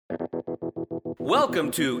Welcome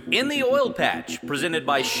to In the Oil Patch, presented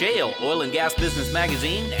by Shale Oil and Gas Business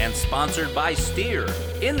Magazine and sponsored by Steer.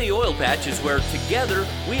 In the Oil Patch is where together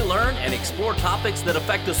we learn and explore topics that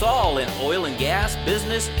affect us all in oil and gas,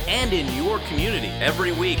 business, and in your community.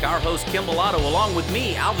 Every week, our host Kim Bellotto, along with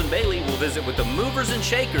me, Alvin Bailey, will visit with the movers and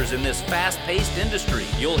shakers in this fast-paced industry.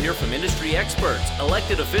 You'll hear from industry experts,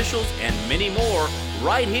 elected officials, and many more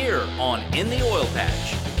right here on In the Oil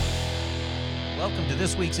Patch. Welcome to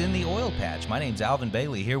this week's In the Oil Patch. My name's Alvin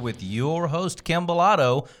Bailey, here with your host, Kim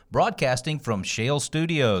Bellotto, broadcasting from Shale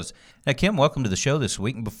Studios. Now, Kim, welcome to the show this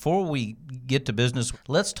week. And before we get to business,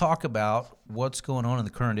 let's talk about what's going on in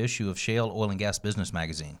the current issue of Shale Oil and Gas Business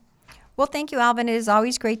Magazine. Well, thank you, Alvin. It is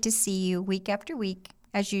always great to see you week after week.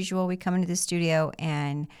 As usual, we come into the studio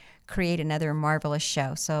and create another marvelous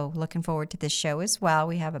show. So looking forward to this show as well.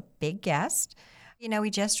 We have a big guest. You know, we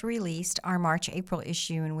just released our March-April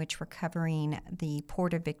issue in which we're covering the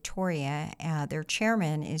Port of Victoria. Their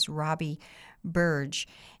chairman is Robbie Burge.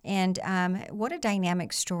 And what a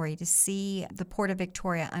dynamic story to see the Port of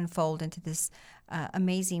Victoria unfold into this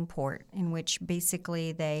amazing port in which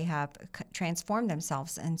basically they have transformed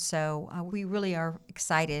themselves. And so we really are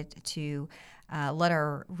excited to let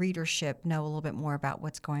our readership know a little bit more about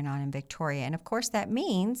what's going on in Victoria. And of course, that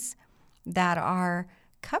means that our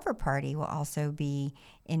cover party will also be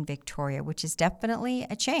in Victoria, which is definitely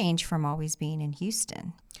a change from always being in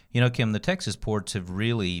Houston. You know, Kim, the Texas ports have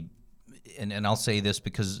really, and I'll say this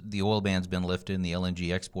because the oil ban's been lifted in the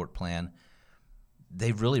LNG export plan,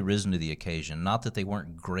 they've really risen to the occasion. Not that they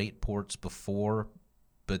weren't great ports before,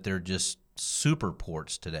 but they're just super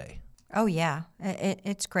ports today. Oh, yeah.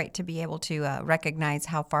 It's great to be able to recognize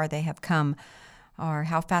how far they have come or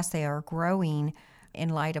how fast they are growing in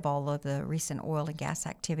light of all of the recent oil and gas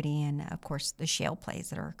activity and, of course, the shale plays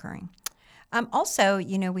that are occurring. Also,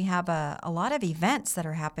 you know, we have a lot of events that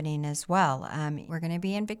are happening as well. We're going to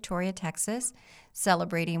be in Victoria, Texas,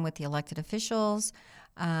 celebrating with the elected officials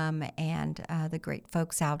and the great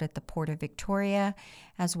folks out at the Port of Victoria,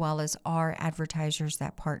 as well as our advertisers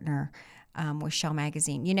that partner with Shale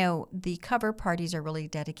Magazine. You know, the cover parties are really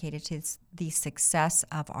dedicated to the success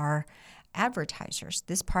of our advertisers.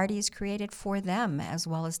 This party is created for them as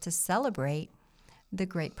well as to celebrate the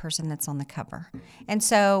great person that's on the cover. And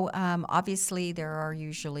so obviously there are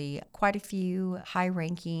usually quite a few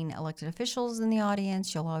high-ranking elected officials in the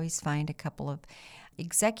audience. You'll always find a couple of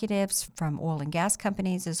executives from oil and gas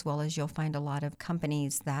companies, as well as you'll find a lot of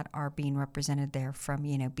companies that are being represented there from,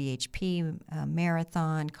 you know, BHP,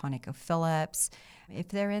 Marathon, ConocoPhillips. If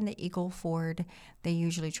they're in the Eagle Ford, they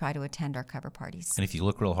usually try to attend our cover parties. And if you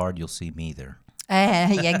look real hard, you'll see me there.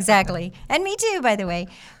 Yeah, exactly. And me too, by the way.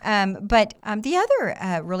 But the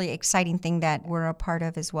other really exciting thing that we're a part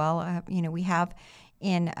of as well, you know, we have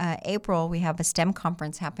in April, we have a STEM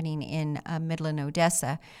conference happening in Midland,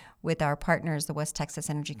 Odessa, with our partners, the West Texas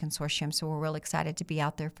Energy Consortium. So we're real excited to be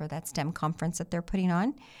out there for that STEM conference that they're putting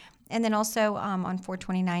on. And then also on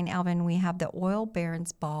 4/29, Alvin, we have the Oil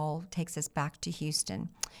Barons Ball takes us back to Houston.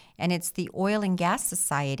 And it's the Oil and Gas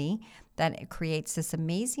Society that creates this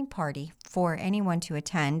amazing party for anyone to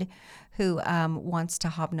attend who wants to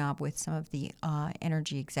hobnob with some of the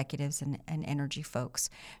energy executives and energy folks.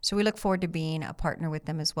 So we look forward to being a partner with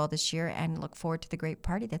them as well this year and look forward to the great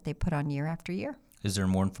party that they put on year after year. Is there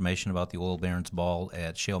more information about the Oil Barons Ball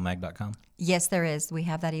at shalemag.com? Yes, there is. We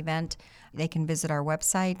have that event. They can visit our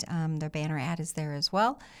website. Their banner ad is there as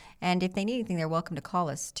well. And if they need anything, they're welcome to call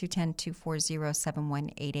us,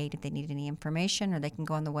 210-240-7188 if they need any information, or they can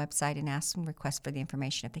go on the website and ask and request for the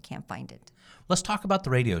information if they can't find it. Let's talk about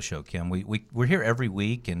the radio show, Kim. We're here every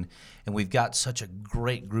week, and we've got such a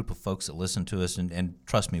great group of folks that listen to us. And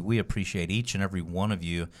trust me, we appreciate each and every one of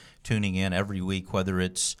you tuning in every week, whether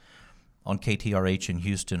it's on KTRH in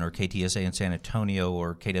Houston or KTSA in San Antonio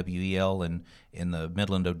or KWEL in the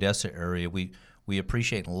Midland, Odessa area. We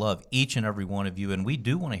appreciate and love each and every one of you, and we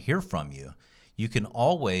do want to hear from you. You can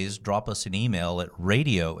always drop us an email at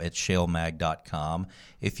radio@shalemag.com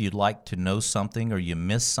if you'd like to know something or you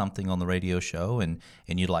missed something on the radio show and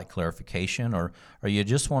you'd like clarification or you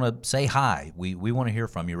just want to say hi. We want to hear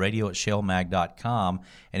from you, radio@shalemag.com.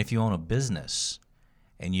 And if you own a business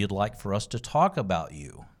and you'd like for us to talk about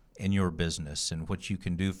you in your business and what you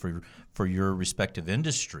can do for your respective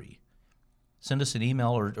industry, send us an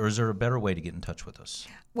email, or is there a better way to get in touch with us?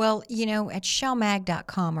 Well, you know, at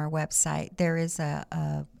shalemag.com, our website, there is a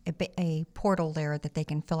portal there that they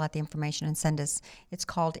can fill out the information and send us. It's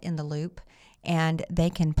called In the Loop, and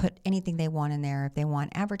they can put anything they want in there. If they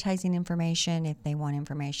want advertising information, if they want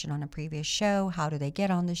information on a previous show, how do they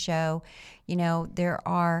get on the show? You know, there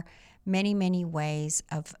are many, many ways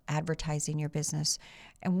of advertising your business.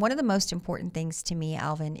 And one of the most important things to me,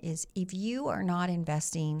 Alvin, is if you are not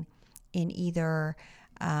investing in either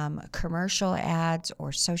commercial ads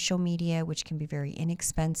or social media, which can be very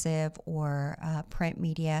inexpensive, or print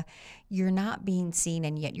media, you're not being seen,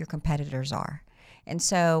 and yet your competitors are. And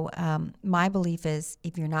so my belief is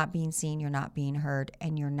if you're not being seen, you're not being heard,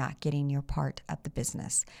 and you're not getting your part of the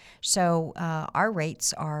business. So our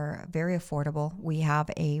rates are very affordable. We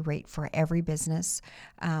have a rate for every business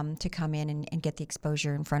to come in and get the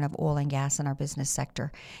exposure in front of oil and gas in our business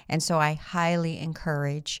sector. And so I highly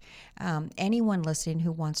encourage anyone listening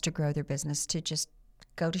who wants to grow their business to just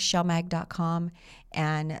go to shellmag.com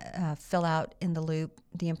and fill out in the loop.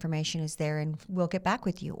 The information is there, and we'll get back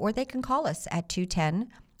with you. Or they can call us at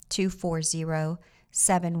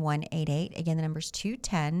 210-240-7188. Again, the number is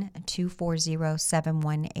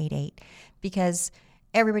 210-240-7188, because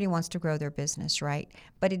everybody wants to grow their business, right?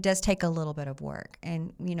 But it does take a little bit of work.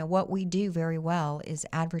 And, what we do very well is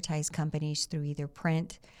advertise companies through either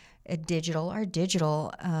print, digital. Our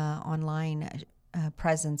digital online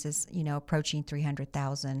presence is, approaching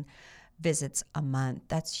 300,000 visits a month.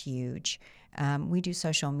 That's huge. We do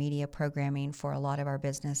social media programming for a lot of our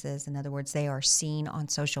businesses. In other words, they are seen on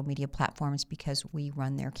social media platforms because we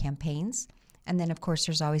run their campaigns. And then, of course,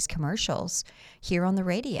 there's always commercials here on the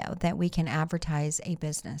radio that we can advertise a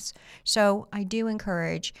business. So I do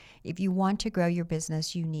encourage, if you want to grow your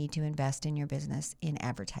business, you need to invest in your business in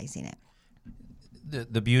advertising it.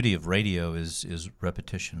 The beauty of radio is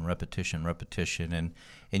repetition, and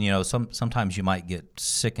sometimes you might get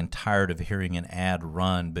sick and tired of hearing an ad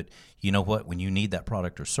run, but you know what? When you need that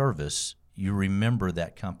product or service, you remember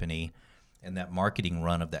that company and that marketing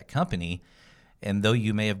run of that company. And though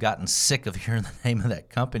you may have gotten sick of hearing the name of that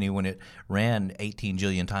company when it ran 18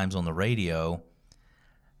 jillion times on the radio,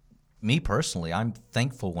 me personally, I'm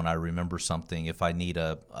thankful when I remember something. If I need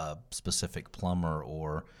a specific plumber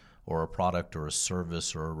or a product or a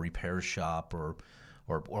service or a repair shop or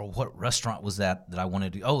what restaurant was that I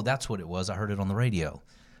wanted to, that's what it was. I heard it on the radio.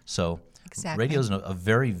 So exactly. Radio is a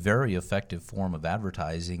very, very effective form of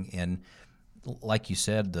advertising. And like you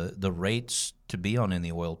said, the rates to be on In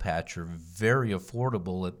the Oil Patch are very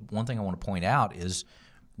affordable. One thing I want to point out is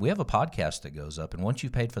we have a podcast that goes up, and once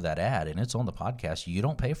you've paid for that ad and it's on the podcast, you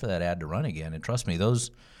don't pay for that ad to run again. And trust me,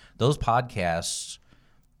 those podcasts,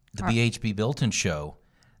 the BHP Bilton Show,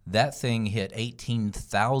 that thing hit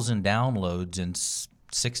 18,000 downloads in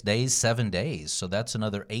 7 days. So that's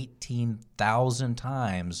another 18,000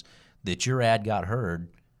 times that your ad got heard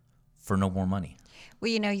for no more money. Well,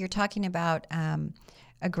 you're talking about a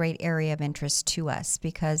great area of interest to us,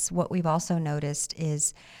 because what we've also noticed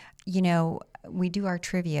is, we do our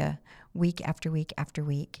trivia week after week after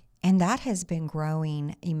week. And that has been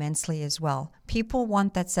growing immensely as well. People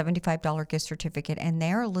want that $75 gift certificate, and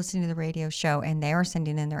they're listening to the radio show, and they're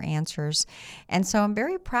sending in their answers. And so I'm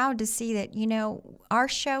very proud to see that, our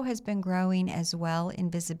show has been growing as well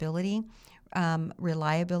in visibility,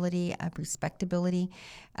 reliability, respectability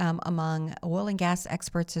among oil and gas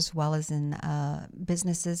experts, as well as in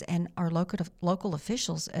businesses, and our local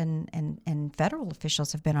officials and federal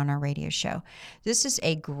officials have been on our radio show. This is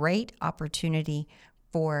a great opportunity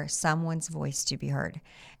for someone's voice to be heard.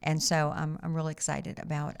 And so I'm really excited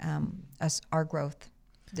about our growth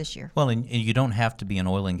this year. Well, and you don't have to be an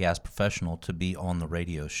oil and gas professional to be on the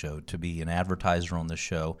radio show, to be an advertiser on the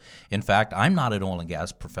show. In fact, I'm not an oil and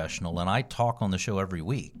gas professional, and I talk on the show every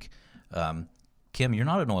week. Kim, you're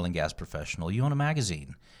not an oil and gas professional. You own a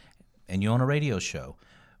magazine, and you own a radio show.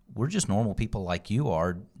 We're just normal people like you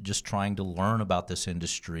are, just trying to learn about this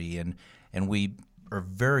industry, and we are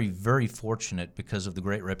very, very fortunate, because of the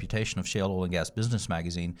great reputation of Shale Oil and Gas Business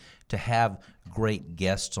Magazine, to have great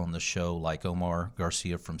guests on the show like Omar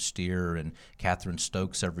Garcia from Steer and Catherine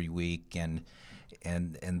Stokes every week, and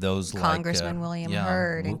those Congressman William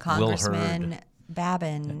Hurd and Congressman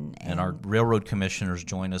Babin. And our railroad commissioners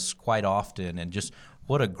join us quite often, and just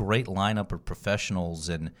what a great lineup of professionals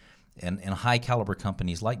and high caliber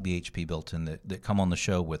companies like BHP Bilton that come on the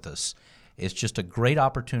show with us. It's just a great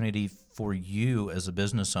opportunity for you as a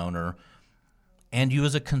business owner and you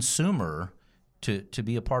as a consumer to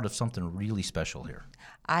be a part of something really special here.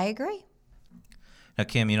 I agree. Now,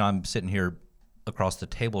 Kim, I'm sitting here across the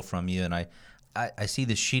table from you, and I see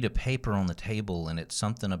this sheet of paper on the table, and it's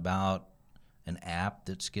something about an app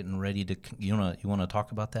that's getting ready to. You want to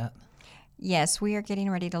talk about that? Yes, we are getting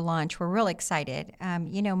ready to launch. We're really excited.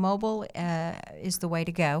 Mobile is the way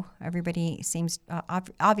to go. Everybody seems,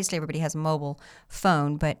 obviously everybody has a mobile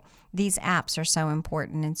phone, but these apps are so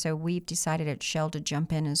important. And so we've decided at Shell to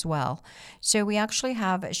jump in as well. So we actually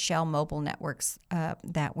have Shell mobile networks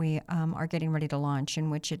that we are getting ready to launch, in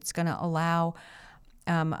which it's going to allow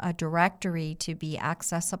a directory to be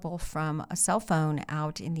accessible from a cell phone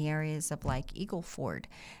out in the areas of like Eagle Ford.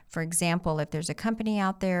 For example, if there's a company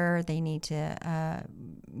out there, they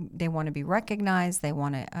want to be recognized, they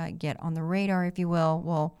want to get on the radar, if you will.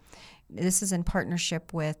 Well, this is in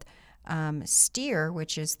partnership with STEER,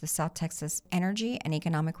 which is the South Texas Energy and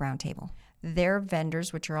Economic Roundtable. Their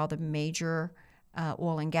vendors, which are all the major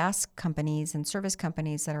oil and gas companies and service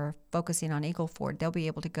companies that are focusing on Eagle Ford, they'll be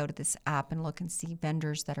able to go to this app and look and see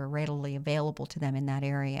vendors that are readily available to them in that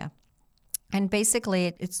area. And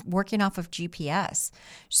basically, it's working off of GPS.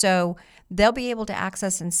 So they'll be able to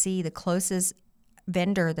access and see the closest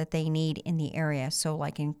vendor that they need in the area. So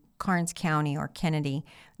like in Karnes County or Kennedy,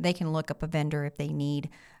 they can look up a vendor if they need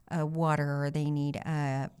water, or they need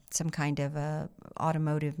some kind of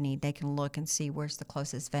automotive need. They can look and see where's the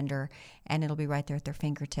closest vendor, and it'll be right there at their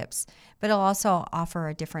fingertips. But it'll also offer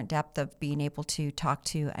a different depth of being able to talk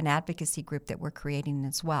to an advocacy group that we're creating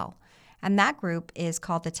as well. And that group is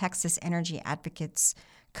called the Texas Energy Advocates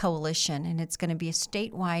Coalition, and it's going to be a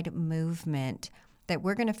statewide movement that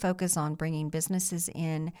we're going to focus on bringing businesses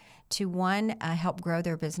in to, one, help grow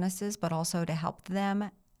their businesses, but also to help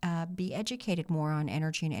them be educated more on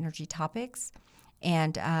energy and energy topics,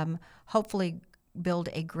 and hopefully build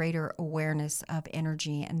a greater awareness of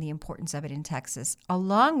energy and the importance of it in Texas,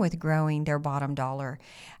 along with growing their bottom dollar.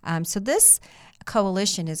 So this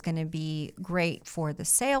coalition is going to be great for the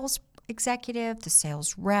sales executive, the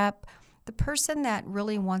sales rep, the person that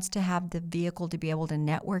really wants to have the vehicle to be able to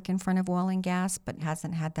network in front of oil and gas, but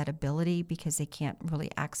hasn't had that ability because they can't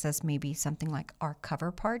really access maybe something like our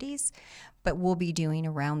cover parties, but we'll be doing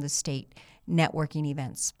around the state networking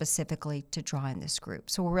events specifically to draw in this group.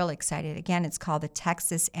 So we're really excited. Again, it's called the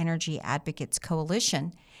Texas Energy Advocates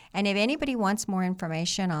Coalition. And if anybody wants more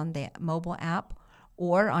information on the mobile app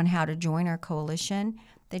or on how to join our coalition,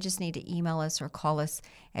 they just need to email us or call us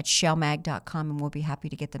at shellmag.com, and we'll be happy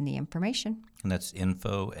to get them the information. And that's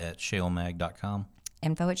info@shellmag.com.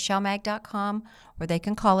 info@shellmag.com, or they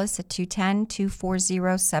can call us at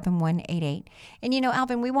 210-240-7188. And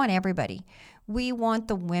Alvin, we want everybody. We want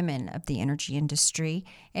the women of the energy industry,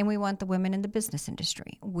 and we want the women in the business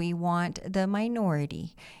industry. We want the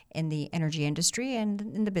minority in the energy industry and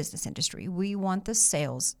in the business industry. We want the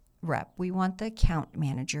sales rep. We want the account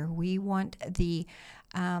manager. We want the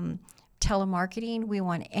telemarketing. We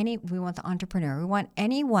want the entrepreneur. We want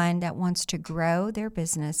anyone that wants to grow their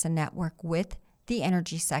business and network with the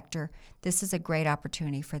energy sector. This is a great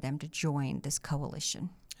opportunity for them to join this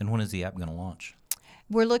coalition. And when is the app going to launch?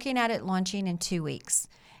 We're looking at it launching in 2 weeks.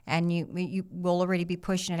 And you will already be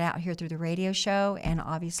pushing it out here through the radio show and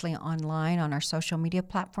obviously online on our social media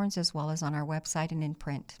platforms, as well as on our website and in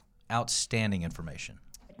print. Outstanding information.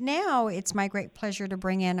 Now it's my great pleasure to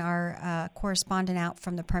bring in our correspondent out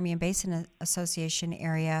from the Permian Basin Association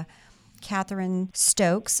area, Catherine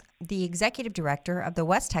Stokes, the executive director of the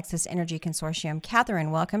West Texas Energy Consortium. Catherine,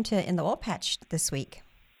 welcome to In the Oil Patch this week.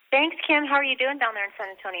 Thanks, Kim. How are you doing down there in San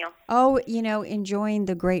Antonio? Oh, enjoying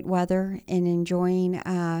the great weather and enjoying,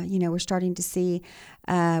 we're starting to see,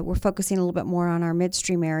 we're focusing a little bit more on our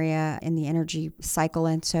midstream area in the energy cycle.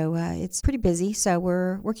 And so it's pretty busy. So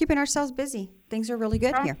we're keeping ourselves busy. Things are really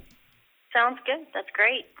good here. Sounds good. That's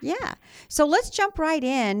great. Yeah. So let's jump right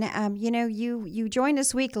in. You join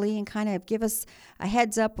us weekly and kind of give us a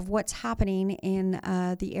heads up of what's happening in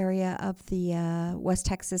the area of the West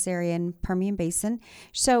Texas area and Permian Basin.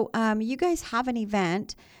 So you guys have an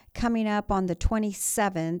event coming up on the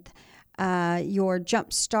 27th, your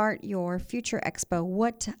Jumpstart Your Future Expo.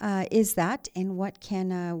 What is that, and what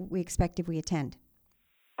can we expect if we attend?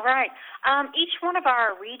 Right. Each one of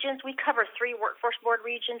our regions, we cover 3 workforce board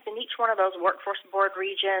regions, and each one of those workforce board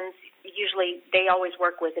regions, usually they always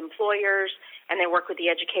work with employers and they work with the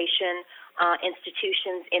education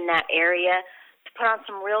institutions in that area to put on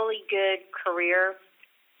some really good career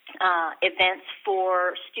events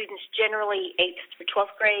for students, generally 8th through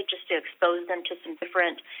 12th grade, just to expose them to some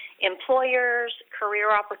different employers, career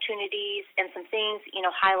opportunities, and some things,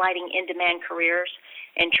 highlighting in-demand careers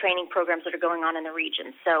and training programs that are going on in the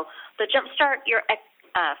region. So the Jumpstart Your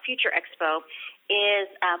Future Expo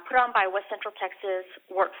is put on by West Central Texas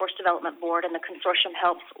Workforce Development Board, and the consortium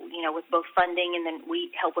helps, with both funding, and then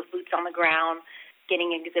we help with boots on the ground,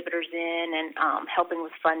 getting exhibitors in, and helping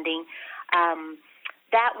with funding.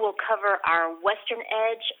 that will cover our western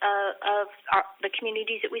edge of the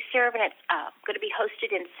communities that we serve, and it's going to be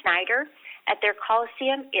hosted in Snyder at their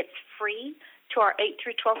Coliseum. It's free to our 8th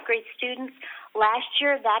through 12th grade students. Last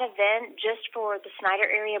year, that event, just for the Snyder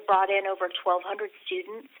area, brought in over 1,200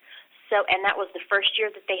 students. And that was the first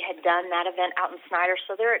year that they had done that event out in Snyder,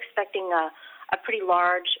 so they're expecting a pretty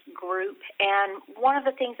large group. And one of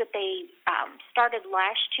the things that they started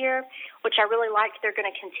last year, which I really liked, they're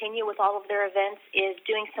going to continue with all of their events, is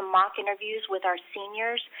doing some mock interviews with our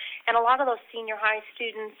seniors. And a lot of those senior high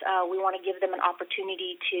students, we want to give them an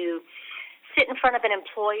opportunity to sit in front of an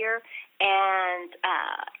employer and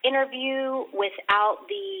interview without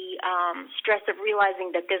the stress of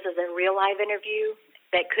realizing that this is a real live interview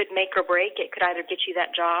that could make or break. It could either get you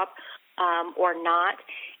that job or not.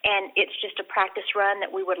 And it's just a practice run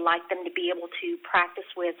that we would like them to be able to practice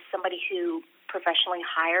with somebody who professionally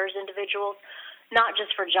hires individuals, not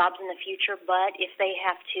just for jobs in the future, but if they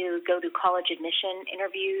have to go to college admission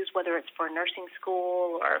interviews, whether it's for nursing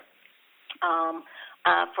school or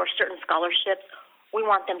for certain scholarships, we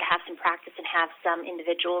want them to have some practice and have some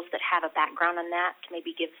individuals that have a background on that to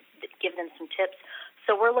maybe give them some tips.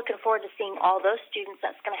 So we're looking forward to seeing all those students.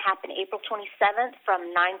 That's going to happen April 27th from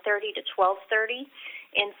 9:30 to 12:30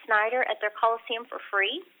 in Snyder at their Coliseum for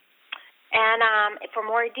free. And for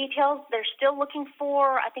more details, they're still looking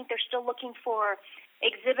for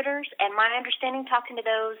exhibitors. And my understanding, talking to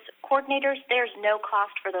those coordinators, there's no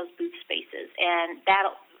cost for those booth spaces, and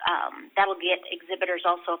that'll get exhibitors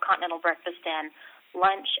also a continental breakfast and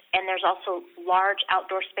lunch. And there's also large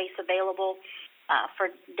outdoor space available for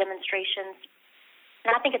demonstrations.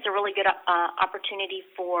 And I think it's a really good opportunity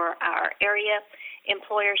for our area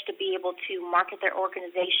employers to be able to market their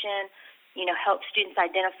organization, help students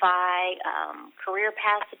identify career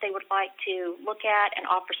paths that they would like to look at and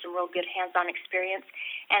offer some real good hands-on experience.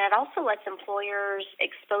 And it also lets employers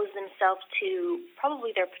expose themselves to probably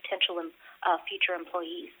their potential future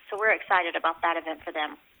employees. So we're excited about that event for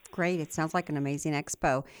them. Great. It sounds like an amazing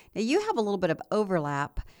expo. Now, you have a little bit of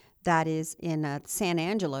overlap that is in San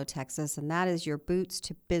Angelo, Texas, and that is your Boots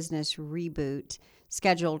to Business Reboot,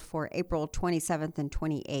 scheduled for April 27th and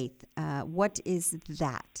 28th. What is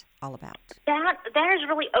that all about? That is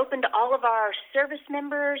really open to all of our service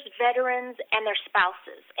members, veterans, and their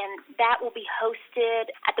spouses, and that will be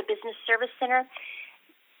hosted at the Business Service Center.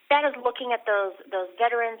 That is looking at those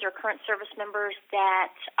veterans or current service members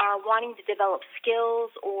that are wanting to develop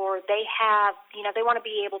skills, or they want to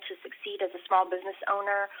be able to succeed as a small business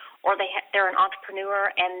owner, or they're an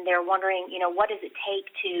entrepreneur and they're wondering, what does it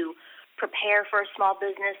take to prepare for a small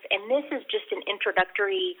business? And this is just an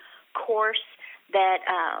introductory course that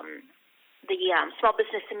the Small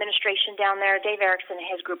Business Administration down there, Dave Erickson and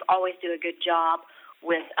his group, always do a good job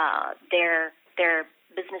with their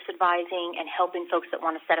business advising and helping folks that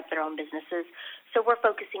want to set up their own businesses. So we're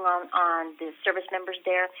focusing on the service members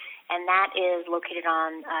there, and that is located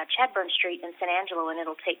on Chadburn Street in San Angelo, and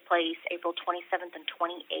it'll take place April 27th and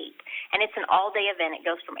 28th. And it's an all-day event. It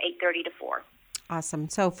goes from 8:30 to 4. Awesome.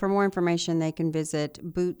 So for more information, they can visit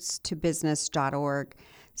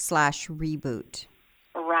bootstobusiness.org/reboot.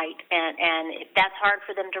 Right, and if that's hard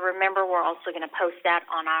for them to remember, we're also going to post that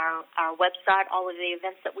on our website. All of the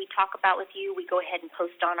events that we talk about with you, we go ahead and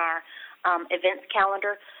post on our events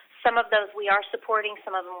calendar. Some of those we are supporting,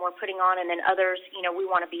 some of them we're putting on, and then others, we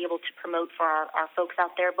want to be able to promote for our folks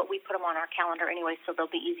out there, but we put them on our calendar anyway, so they'll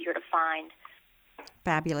be easier to find.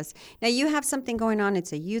 Fabulous. Now you have something going on.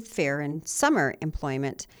 It's a youth fair and summer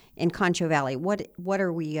employment in Concho Valley. What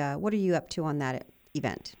are you up to on that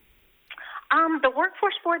event? The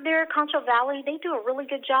Workforce Board there, Concho Valley, they do a really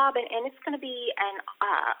good job, and it's going to be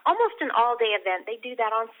almost an all-day event. They do that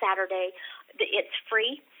on Saturday. It's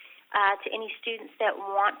free to any students that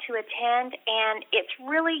want to attend, and it's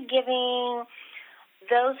really giving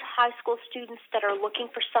those high school students that are looking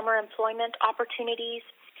for summer employment opportunities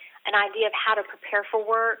an idea of how to prepare for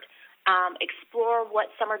work, explore what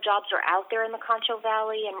summer jobs are out there in the Concho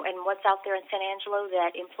Valley and what's out there in San Angelo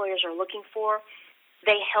that employers are looking for.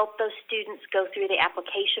 They help those students go through the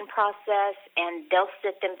application process, and they'll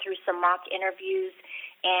sit them through some mock interviews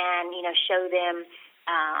and, show them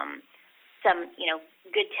some,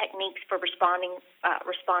 good techniques for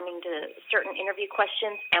responding to certain interview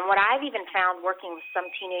questions. And what I've even found working with some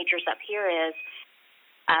teenagers up here is,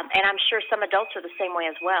 and I'm sure some adults are the same way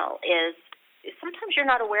as well, is sometimes you're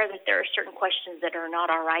not aware that there are certain questions that are not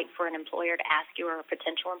all right for an employer to ask you or a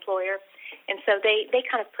potential employer. And so they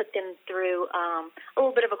kind of put them through a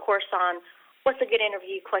little bit of a course on what's a good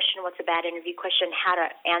interview question, what's a bad interview question, how to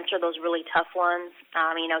answer those really tough ones,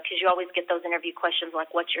 because you always get those interview questions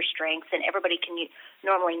like, what's your strengths? And everybody can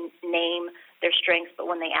normally name their strengths, but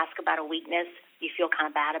when they ask about a weakness, you feel kind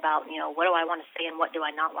of bad about, what do I want to say and what do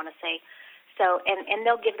I not want to say? So, and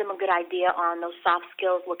they'll give them a good idea on those soft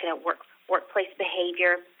skills, looking at workplace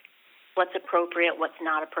behavior, what's appropriate, what's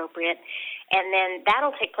not appropriate. And then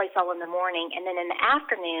that'll take place all in the morning. And then in the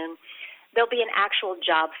afternoon, there'll be an actual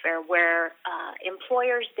job fair where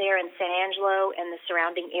employers there in San Angelo and the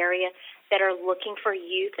surrounding area that are looking for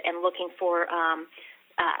youth and looking for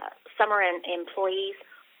summer employees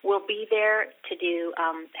will be there to do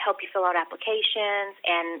help you fill out applications,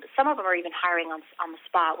 and some of them are even hiring on the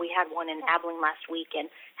spot. We had one in Abilene last week and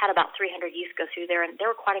had about 300 youth go through there, and there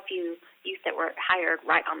were quite a few youth that were hired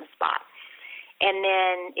right on the spot. And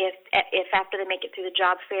then if after they make it through the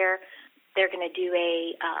job fair, they're going to do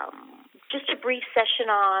just a brief session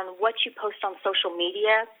on what you post on social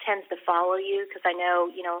media tends to follow you, because I know,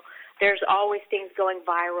 there's always things going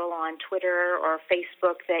viral on Twitter or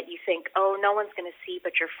Facebook that you think, oh, no one's going to see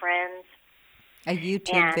but your friends. A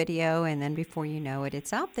YouTube video, and then before you know it, it's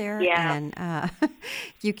out there, and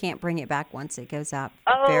you can't bring it back once it goes out.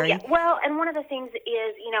 Oh, yeah. Well, and one of the things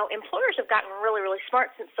is, employers have gotten really, really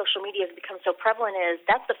smart since social media has become so prevalent.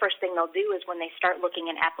 That's the first thing they'll do is when they start looking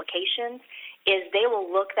at applications, is they will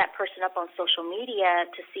look that person up on social media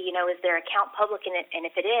to see, is their account public in it, and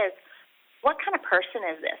if it is, what kind of person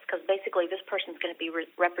is this? Because basically this person's going to be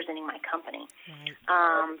representing my company. Right.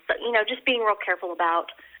 So, just being real careful about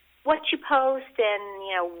what you post and,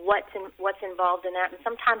 what's involved in that. And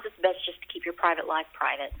sometimes it's best just to keep your private life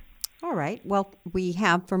private. All right. Well, we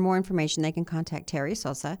have, for more information, they can contact Terry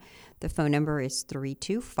Sosa. The phone number is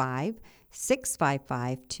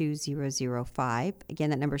 325-655-2005. Again,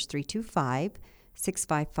 that number is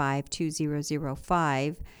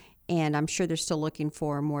 325-655-2005. And I'm sure they're still looking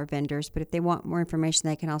for more vendors. But if they want more information,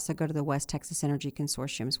 they can also go to the West Texas Energy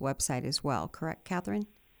Consortium's website as well. Correct, Catherine?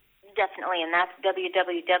 Definitely, and that's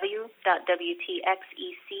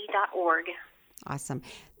www.wtxec.org. Awesome.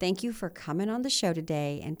 Thank you for coming on the show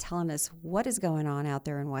today and telling us what is going on out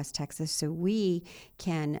there in West Texas so we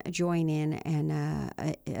can join in and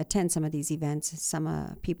attend some of these events.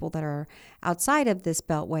 Some people that are outside of this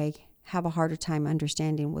beltway have a harder time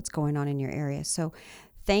understanding what's going on in your area. So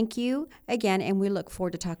thank you again, and we look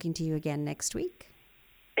forward to talking to you again next week.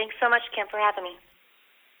 Thanks so much, Kim, for having me.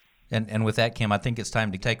 And with that, Kim, I think it's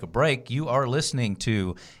time to take a break. You are listening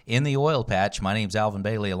to In the Oil Patch. My name's Alvin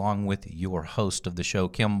Bailey, along with your host of the show,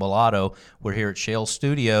 Kim Bellotto. We're here at Shale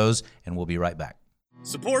Studios, and we'll be right back.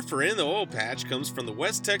 Support for In the Oil Patch comes from the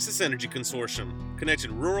West Texas Energy Consortium,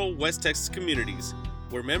 connecting rural West Texas communities,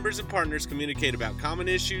 where members and partners communicate about common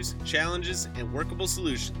issues, challenges, and workable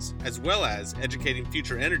solutions, as well as educating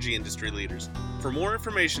future energy industry leaders. For more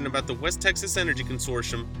information about the West Texas Energy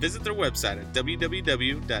Consortium, visit their website at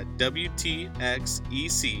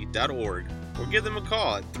www.wtxec.org or give them a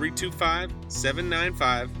call at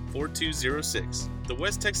 325-795-4206. The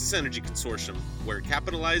West Texas Energy Consortium, where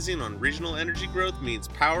capitalizing on regional energy growth means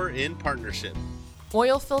power in partnership.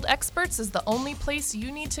 Oilfield Experts is the only place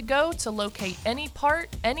you need to go to locate any part,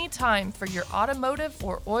 anytime for your automotive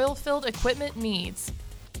or oilfield equipment needs.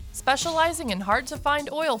 Specializing in hard-to-find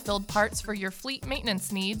oilfield parts for your fleet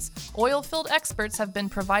maintenance needs, Oilfield Experts have been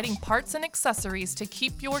providing parts and accessories to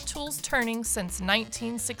keep your tools turning since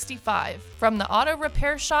 1965. From the auto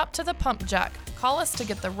repair shop to the pump jack, call us to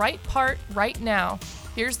get the right part right now.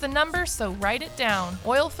 Here's the number, so write it down.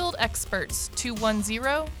 Oilfield Experts,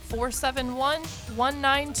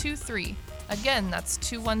 210-471-1923. Again, that's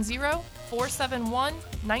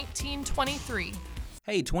 210-471-1923.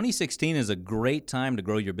 Hey, 2016 is a great time to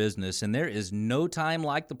grow your business, and there is no time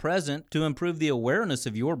like the present to improve the awareness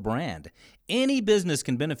of your brand. Any business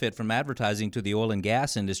can benefit from advertising to the oil and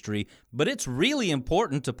gas industry, but it's really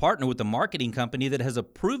important to partner with a marketing company that has a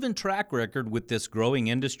proven track record with this growing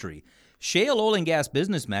industry. Shale Oil and Gas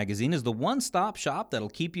Business Magazine is the one-stop shop that'll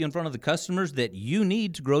keep you in front of the customers that you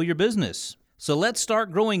need to grow your business. So let's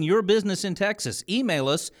start growing your business in Texas. Email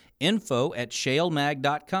us,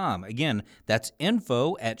 info@shalemag.com. Again, that's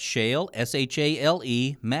info@shale,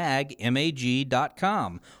 S-H-A-L-E, mag,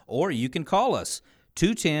 M-A-G.com. Or you can call us,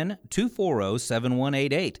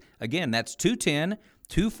 210-240-7188. Again, that's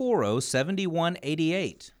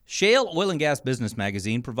 210-240-7188. Shale Oil and Gas Business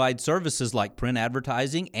Magazine provides services like print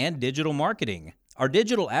advertising and digital marketing. Our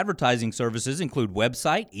digital advertising services include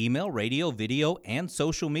website, email, radio, video, and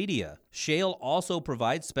social media. Shale also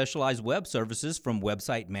provides specialized web services from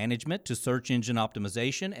website management to search engine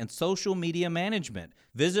optimization and social media management.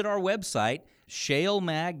 Visit our website,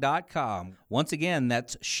 shalemag.com. Once again,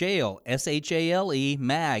 that's Shale, S-H-A-L-E,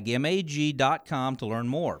 mag, M-A-G.com to learn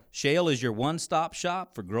more. Shale is your one-stop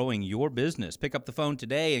shop for growing your business. Pick up the phone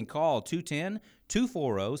today and call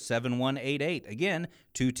 210-240-7188. Again,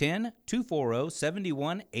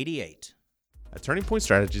 210-240-7188. At Turning Point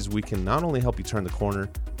Strategies, we can not only help you turn the corner,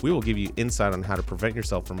 we will give you insight on how to prevent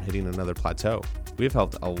yourself from hitting another plateau. We have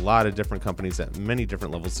helped a lot of different companies at many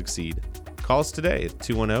different levels succeed. Call us today at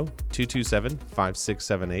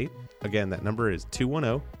 210-227-5678. Again, that number is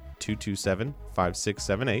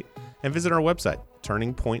 210-227-5678. And visit our website,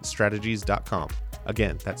 turningpointstrategies.com.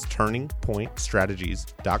 Again, that's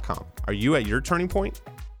turningpointstrategies.com. Are you at your turning point?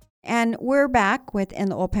 And we're back with In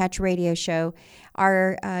the Oil Patch Radio Show.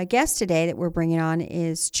 Our guest today that we're bringing on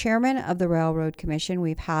is Chairman of the Railroad Commission.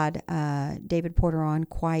 We've had David Porter on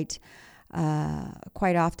quite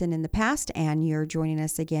often in the past, and you're joining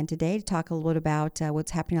us again today to talk a little bit about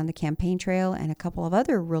what's happening on the campaign trail and a couple of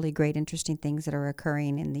other really great, interesting things that are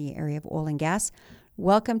occurring in the area of oil and gas.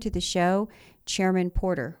 Welcome to the show, Chairman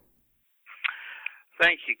Porter.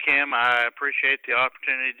 Thank you, Kim. I appreciate the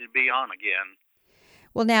opportunity to be on again.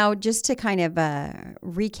 Well, now, just to kind of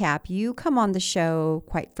recap, you come on the show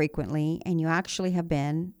quite frequently, and you actually have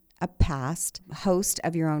been a past host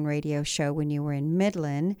of your own radio show when you were in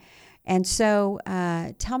Midland. And so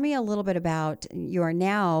tell me a little bit about, you are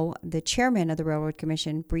now the chairman of the Railroad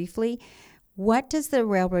Commission. Briefly, what does the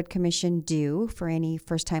Railroad Commission do for any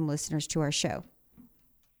first-time listeners to our show?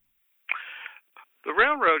 The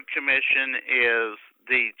Railroad Commission is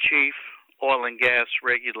the chief oil and gas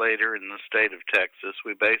regulator in the state of Texas.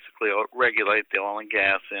 We basically regulate the oil and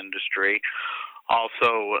gas industry,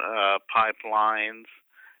 also pipelines,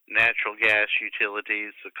 natural gas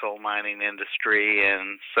utilities, the coal mining industry,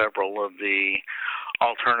 and several of the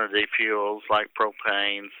alternative fuels like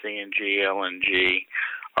propane, CNG, LNG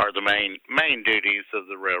are the main duties of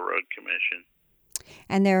the Railroad Commission.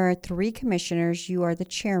 And there are 3 commissioners. You are the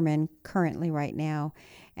chairman currently right now.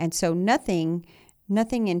 And so nothing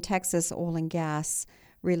in Texas oil and gas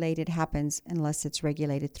related happens unless it's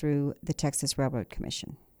regulated through the Texas Railroad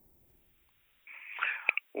Commission.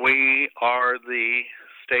 We are the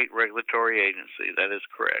state regulatory agency. That is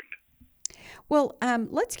correct. Well,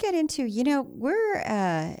 let's get into, we're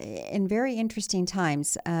in very interesting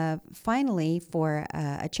times. Finally, for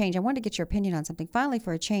a change, I wanted to get your opinion on something. Finally,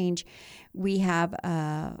 for a change, we have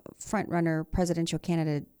front-runner presidential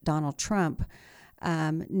candidate Donald Trump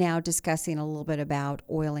now discussing a little bit about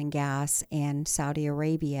oil and gas and Saudi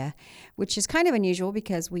Arabia, which is kind of unusual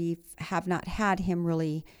because we have not had him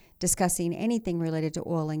really discussing anything related to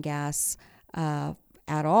oil and gas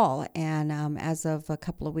at all. And as of a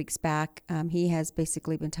couple of weeks back, he has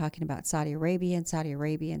basically been talking about Saudi Arabia and Saudi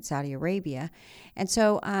Arabia and Saudi Arabia. And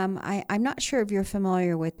so I'm not sure if you're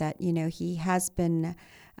familiar with that. He has been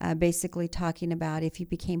basically talking about if he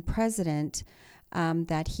became president,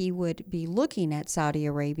 that he would be looking at Saudi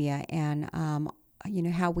Arabia and,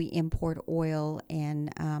 how we import oil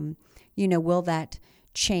and, will that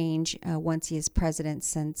change once he is president,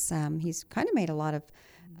 since he's kind of made a lot of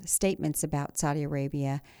statements about Saudi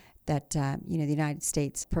Arabia that, the United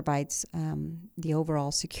States provides the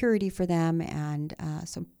overall security for them, and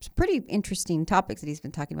some pretty interesting topics that he's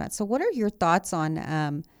been talking about. So what are your thoughts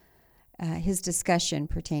on his discussion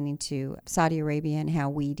pertaining to Saudi Arabia and how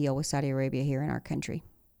we deal with Saudi Arabia here in our country?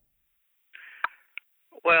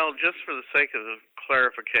 Well, just for the sake of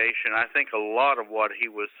clarification, I think a lot of what he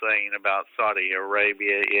was saying about Saudi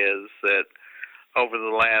Arabia is that over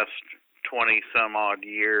the last 20-some-odd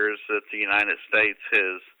years that the United States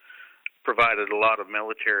has provided a lot of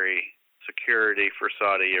military security for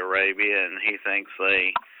Saudi Arabia, and he thinks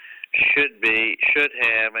they should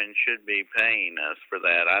have and should be paying us for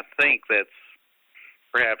that. I think that's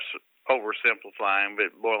perhaps oversimplifying,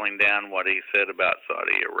 but boiling down what he said about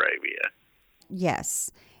Saudi Arabia.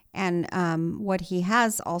 Yes. And what he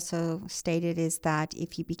has also stated is that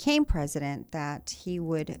if he became president, that he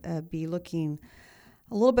would be looking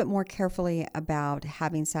a little bit more carefully about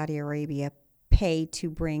having Saudi Arabia pay to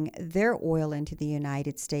bring their oil into the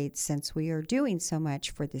United States, since we are doing so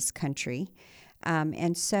much for this country.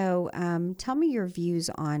 And so tell me your views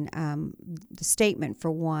on the statement,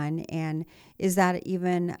 for one, and is that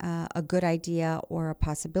even a good idea or a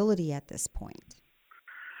possibility at this point?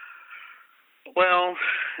 Well,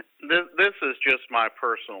 this is just my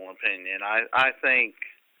personal opinion. I think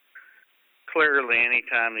clearly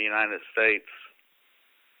anytime the United States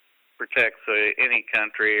protects any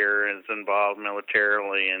country or is involved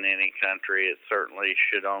militarily in any country. It certainly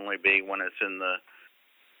should only be when it's in the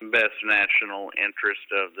best national interest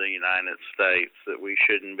of the United States, that we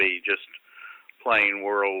shouldn't be just plain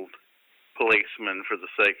world policemen for the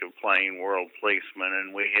sake of plain world policemen.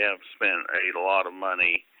 And we have spent a lot of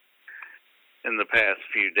money in the past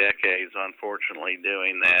few decades, unfortunately,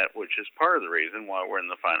 doing that, which is part of the reason why we're in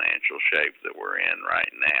the financial shape that we're in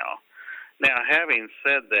right now. Now, having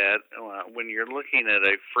said that, when you're looking at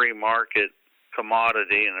a free market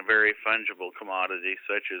commodity and a very fungible commodity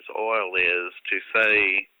such as oil is, to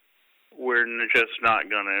say we're just not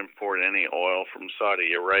going to import any oil from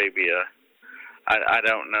Saudi Arabia, I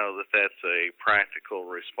don't know that that's a practical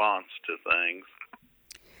response to things.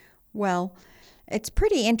 Well, it's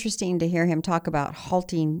pretty interesting to hear him talk about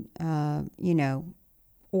halting,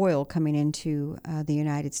 oil coming into the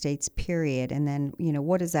United States, period. And then,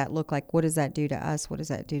 what does that look like? What does that do to us? What does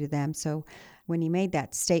that do to them? So when he made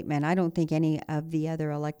that statement, I don't think any of the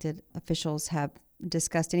other elected officials have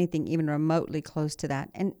discussed anything even remotely close to that.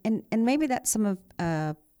 And maybe that's some of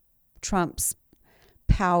Trump's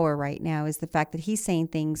power right now, is the fact that he's saying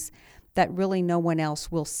things that really no one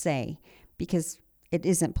else will say, because it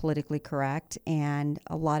isn't politically correct, and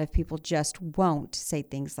a lot of people just won't say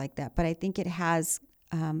things like that. But I think it has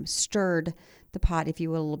stirred the pot, if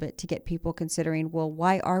you will, a little bit, to get people considering, well,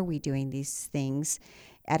 why are we doing these things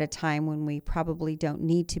at a time when we probably don't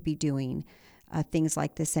need to be doing things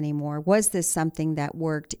like this anymore? Was this something that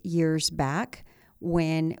worked years back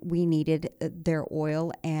when we needed their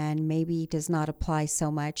oil, and maybe does not apply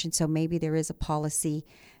so much? And so maybe there is a policy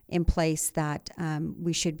in place that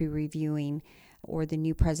we should be reviewing, or the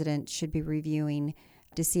new president should be reviewing,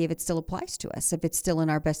 to see if it still applies to us, if it's still in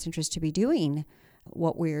our best interest to be doing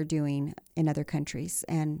what we're doing in other countries.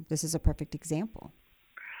 And this is a perfect example.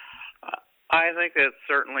 I think that's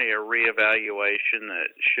certainly a reevaluation that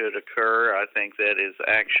should occur. I think that is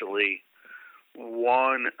actually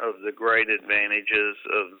one of the great advantages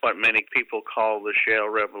of what many people call the shale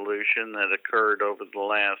revolution that occurred over the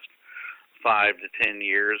last 5 to 10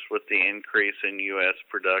 years with the increase in U.S.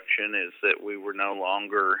 production, is that we were no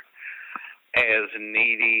longer as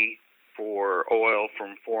needy for oil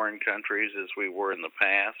from foreign countries as we were in the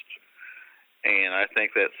past. And I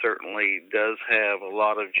think that certainly does have a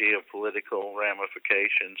lot of geopolitical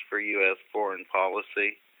ramifications for U.S. foreign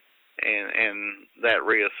policy. And that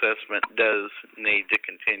reassessment does need to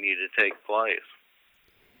continue to take place.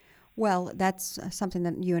 Well, that's something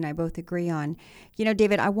that you and I both agree on.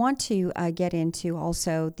 David, I want to get into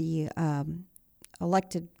also the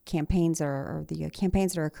elected campaigns, or the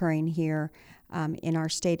campaigns that are occurring here in our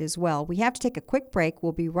state as well. We have to take a quick break.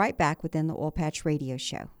 We'll be right back within the Oil Patch Radio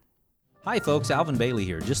Show. Hi folks, Alvin Bailey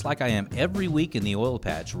here, just like I am every week in the Oil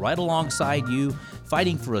Patch, right alongside you,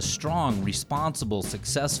 fighting for a strong, responsible,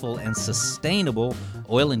 successful, and sustainable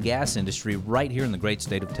oil and gas industry right here in the great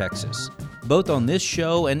state of Texas. Both on this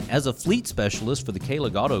show and as a fleet specialist for the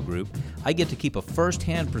Kalig Auto Group, I get to keep a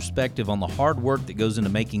first-hand perspective on the hard work that goes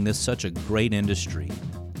into making this such a great industry.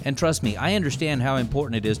 And trust me, I understand how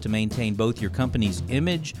important it is to maintain both your company's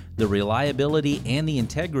image, the reliability, and the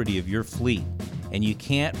integrity of your fleet. And you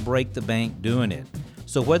can't break the bank doing it.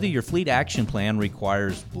 So whether your fleet action plan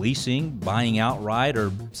requires leasing, buying outright,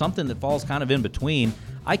 or something that falls kind of in between,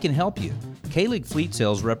 I can help you. Kalig Fleet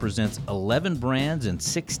Sales represents 11 brands and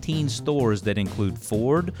 16 stores that include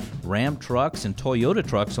Ford, Ram trucks, and Toyota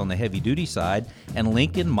trucks on the heavy-duty side, and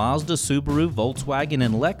Lincoln, Mazda, Subaru, Volkswagen,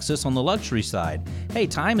 and Lexus on the luxury side. Hey,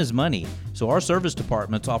 time is money, so our service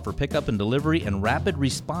departments offer pickup and delivery and rapid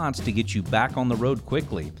response to get you back on the road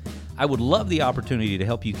quickly. I would love the opportunity to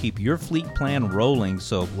help you keep your fleet plan rolling,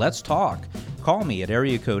 so let's talk. Call me at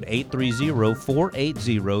area code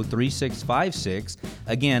 830-480-3656.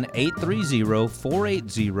 Again,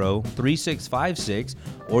 830-480-3656.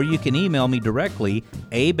 Or you can email me directly,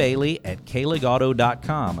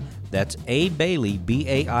 abailey@kaligauto.com. That's abailey,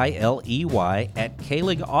 B-A-I-L-E-Y, at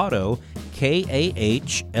kaligauto,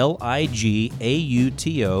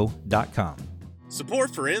 KAHLIGAUTO.com.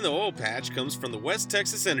 Support for In the Oil Patch comes from the West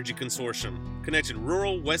Texas Energy Consortium, connecting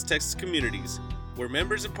rural West Texas communities, where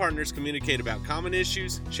members and partners communicate about common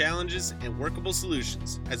issues, challenges, and workable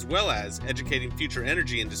solutions, as well as educating future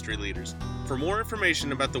energy industry leaders. For more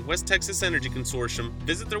information about the West Texas Energy Consortium,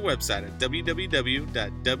 visit their website at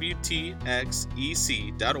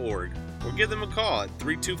www.wtxec.org or give them a call at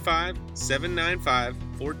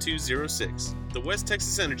 325-795-4206. The West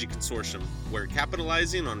Texas Energy Consortium, where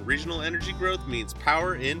capitalizing on regional energy growth means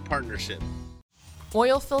power in partnership.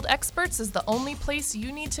 Oilfield Experts is the only place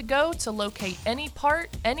you need to go to locate any part,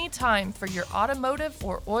 anytime for your automotive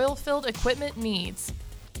or oilfield equipment needs.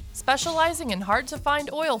 Specializing in hard-to-find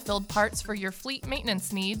oil-filled parts for your fleet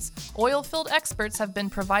maintenance needs, Oilfield Experts have been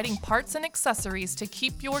providing parts and accessories to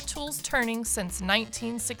keep your tools turning since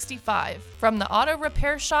 1965. From the auto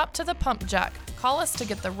repair shop to the pump jack, call us to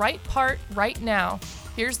get the right part right now.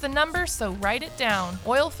 Here's the number, so write it down.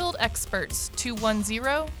 Oilfield Experts,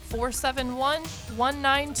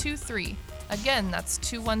 210-471-1923. Again, that's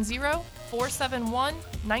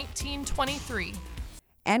 210-471-1923.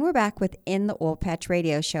 And we're back with In the Oil Patch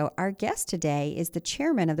Radio Show. Our guest today is the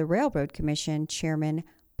chairman of the Railroad Commission, Chairman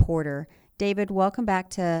Porter. David, welcome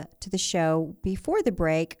back to the show. Before the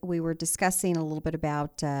break, we were discussing a little bit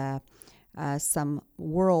about some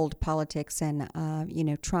world politics and,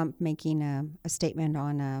 Trump making a statement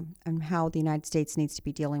on how the United States needs to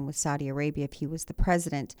be dealing with Saudi Arabia if he was the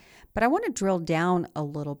president. But I want to drill down a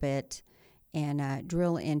little bit and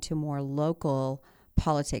drill into more local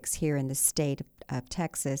politics here in the state of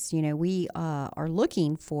Texas. We are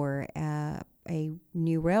looking for a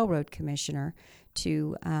new railroad commissioner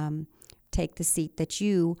to take the seat that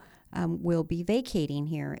you will be vacating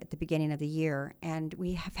here at the beginning of the year. And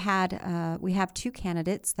we have two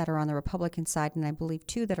candidates that are on the Republican side, and I believe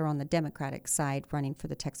two that are on the Democratic side running for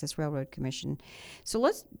the Texas Railroad Commission.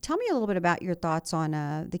 So tell me a little bit about your thoughts on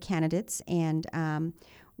the candidates and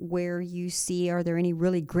where you see, are there any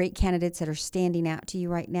really great candidates that are standing out to you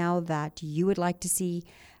right now that you would like to see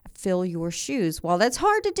fill your shoes? Well, that's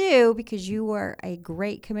hard to do because you are a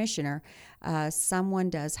great commissioner. Someone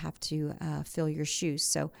does have to fill your shoes.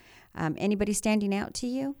 So anybody standing out to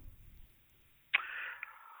you?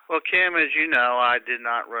 Well, Kim, as you know, I did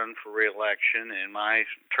not run for re-election, and my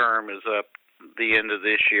term is up the end of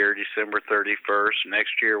this year, December 31st.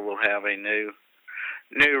 Next year we'll have a new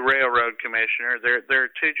railroad commissioner. There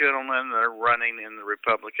are two gentlemen that are running in the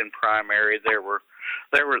Republican primary. There were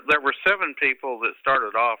 7 people that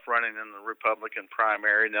started off running in the Republican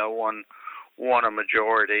primary. No one won a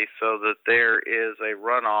majority, so that there is a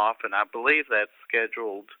runoff, and I believe that's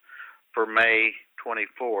scheduled for May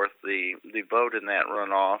 24th, the vote in that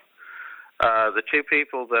runoff. The two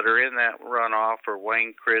people that are in that runoff are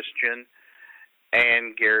Wayne Christian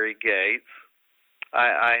and Gary Gates.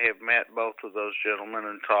 I have met both of those gentlemen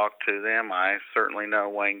and talked to them. I certainly know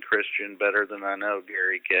Wayne Christian better than I know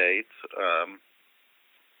Gary Gates.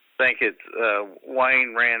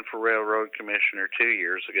 Wayne ran for railroad commissioner 2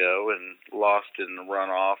 years ago and lost in the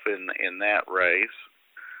runoff in that race.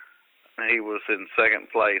 He was in second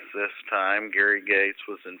place this time. Gary Gates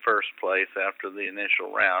was in first place after the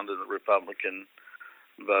initial round of the Republican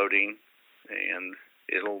voting, and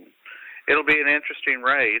it'll be an interesting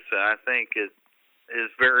race. I think it is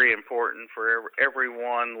very important for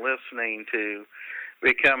everyone listening to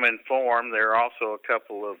become informed. There are also a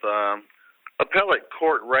couple of appellate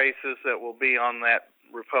court races that will be on that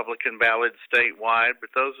Republican ballot statewide,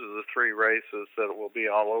 but those are the 3 races that will be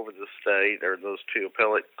all over the state, are those 2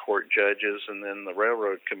 appellate court judges and then the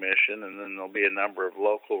Railroad Commission, and then there'll be a number of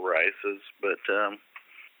local races. But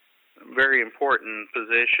very important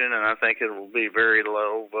position, and I think it will be very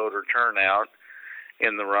low voter turnout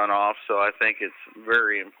in the runoff, so I think it's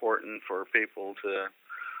very important for people to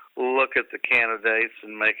look at the candidates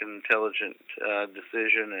and make an intelligent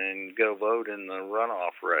decision and go vote in the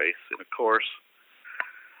runoff race. And of course,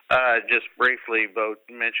 just briefly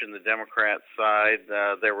mention the Democrat side.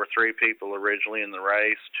 There were 3 people originally in the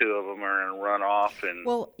race. 2 of them are in runoff.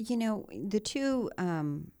 Well, the 2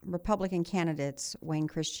 Republican candidates, Wayne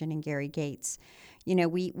Christian and Gary Gates,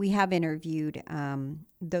 we have interviewed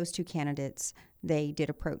those 2 candidates. They did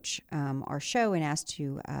approach our show and asked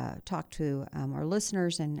to talk to our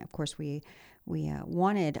listeners, and of course we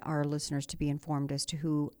wanted our listeners to be informed as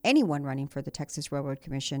to anyone running for the Texas Railroad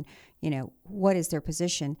Commission, what is their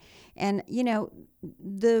position. And,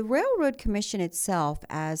 the Railroad Commission itself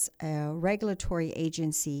as a regulatory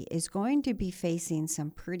agency is going to be facing some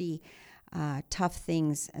pretty tough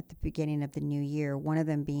things at the beginning of the new year, one of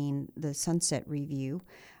them being the Sunset Review.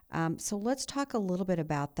 So let's talk a little bit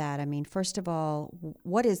about that. I mean, first of all,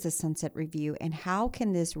 what is the Sunset Review, and how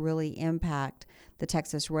can this really impact the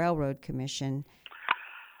Texas Railroad Commission?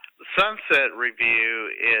 The Sunset Review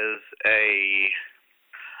is a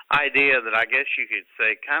idea that I guess you could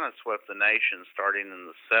say kind of swept the nation starting in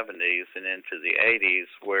the 70s and into the 80s,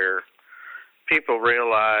 where people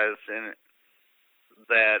realized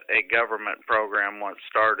that a government program once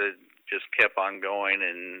started just kept on going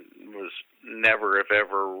and was never, if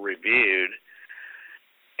ever, reviewed.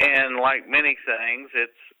 And like many things,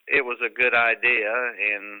 it was a good idea,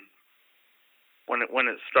 and when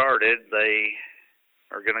it started, they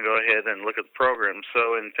are going to go ahead and look at the program.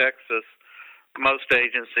 So in Texas, most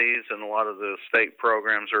agencies and a lot of the state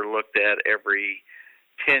programs are looked at every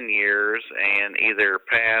 10 years and either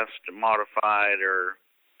passed, modified, or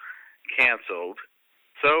canceled.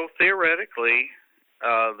 So theoretically,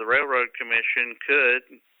 the Railroad Commission could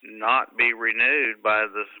not be renewed by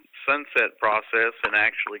the sunset process and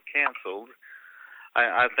actually canceled.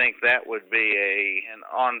 I think that would be an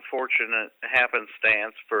unfortunate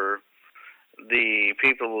happenstance for the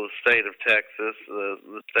people of the state of Texas,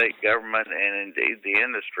 the state government, and indeed the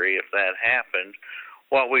industry if that happened.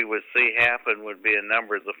 What we would see happen would be a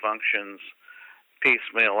number of the functions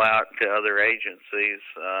piecemeal out to other agencies,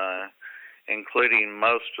 including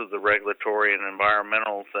most of the regulatory and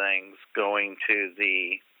environmental things going to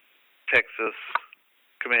the Texas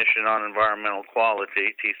Commission on Environmental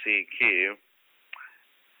Quality, TCEQ,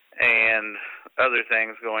 and other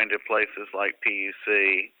things going to places like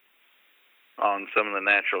PUC on some of the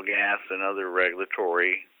natural gas and other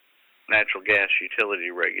regulatory natural gas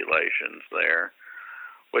utility regulations there,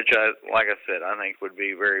 which, like I said, I think would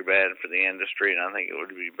be very bad for the industry, and I think it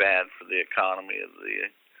would be bad for the economy of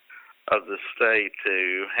the state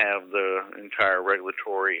to have the entire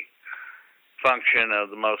regulatory function of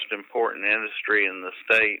the most important industry in the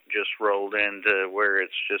state just rolled into where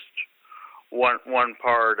it's just one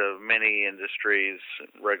part of many industries'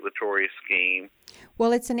 regulatory scheme.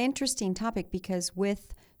 Well, it's an interesting topic because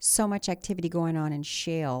with so much activity going on in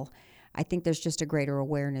shale, I think there's just a greater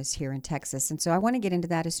awareness here in Texas. And so I want to get into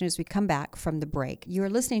that as soon as we come back from the break. You're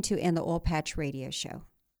listening to In the Oil Patch Radio Show.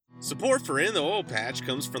 Support for In the Oil Patch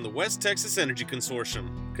comes from the West Texas Energy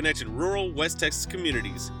Consortium, connecting rural West Texas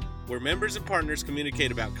communities, where members and partners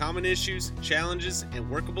communicate about common issues, challenges, and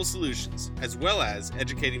workable solutions, as well as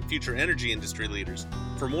educating future energy industry leaders.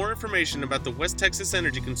 For more information about the West Texas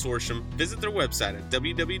Energy Consortium, visit their website at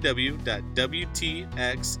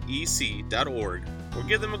www.wtxec.org or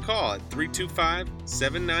give them a call at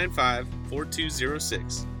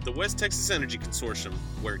 325-795-4206. The West Texas Energy Consortium,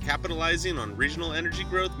 where capitalizing on regional energy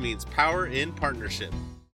growth means power in partnership.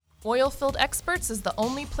 Oilfield Experts is the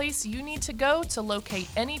only place you need to go to locate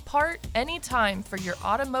any part, anytime for your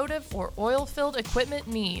automotive or oilfield equipment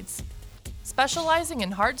needs. Specializing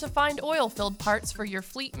in hard-to-find oilfield parts for your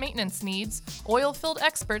fleet maintenance needs, Oilfield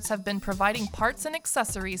Experts have been providing parts and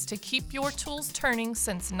accessories to keep your tools turning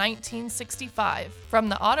since 1965. From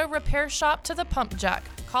the auto repair shop to the pump jack,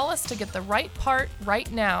 call us to get the right part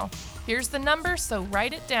right now. Here's the number, so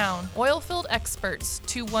write it down. Oilfield Experts,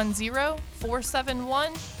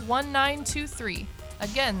 210-471-1923.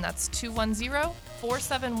 Again, that's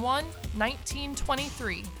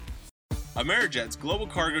 210-471-1923. Amerijet's global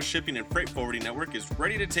cargo shipping and freight forwarding network is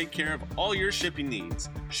ready to take care of all your shipping needs.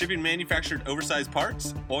 Shipping manufactured oversized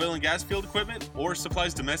parts, oil and gas field equipment, or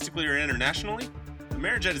supplies domestically or internationally?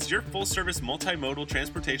 Amerijet is your full-service multimodal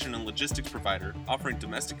transportation and logistics provider, offering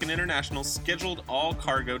domestic and international scheduled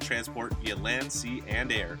all-cargo transport via land, sea,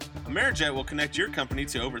 and air. Amerijet will connect your company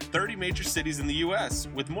to over 30 major cities in the U.S.,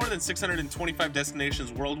 with more than 625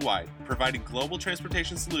 destinations worldwide, providing global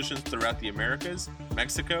transportation solutions throughout the Americas,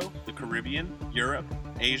 Mexico, the Caribbean, Europe,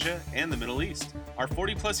 Asia, and the Middle East. Our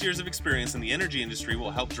 40-plus years of experience in the energy industry will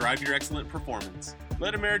help drive your excellent performance.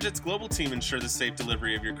 Let Amerijet's global team ensure the safe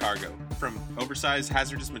delivery of your cargo. From oversized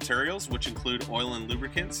hazardous materials, which include oil and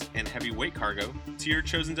lubricants, and heavy weight cargo, to your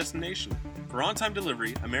chosen destination. For on-time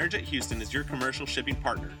delivery, Amerijet Houston is your commercial shipping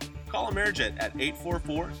partner. Call Amerijet at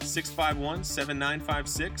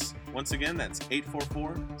 844-651-7956. Once again, that's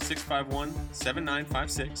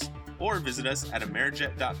 844-651-7956. Or visit us at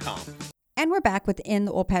Amerijet.com. And we're back with In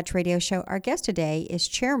the Oil Patch Radio Show. Our guest today is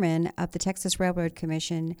Chairman of the Texas Railroad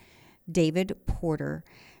Commission, David Porter.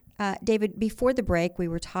 David, before the break, we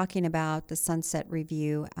were talking about the Sunset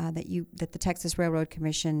Review that the Texas Railroad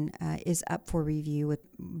Commission is up for review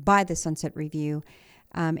by the Sunset Review,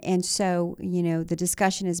 and so the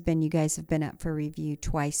discussion has been you guys have been up for review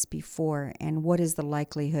twice before, and what is the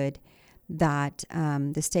likelihood that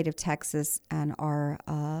the state of Texas and our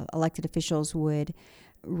elected officials would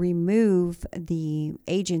remove the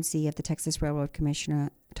agency of the Texas Railroad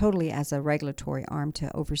Commission totally as a regulatory arm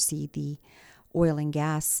to oversee the oil and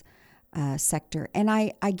gas sector. And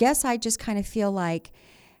I guess I just kind of feel like,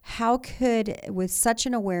 how could, with such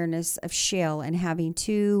an awareness of shale and having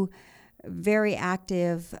two very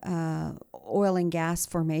active oil and gas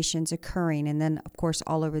formations occurring, and then, of course,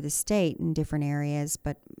 all over the state in different areas,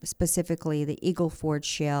 but specifically the Eagle Ford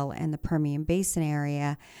Shale and the Permian Basin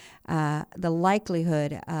area, the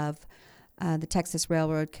likelihood of the Texas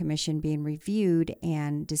Railroad Commission being reviewed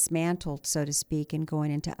and dismantled, so to speak, and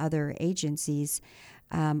going into other agencies,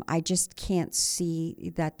 I just can't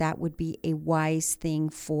see that would be a wise thing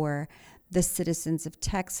for the citizens of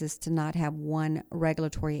Texas to not have one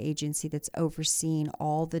regulatory agency that's overseeing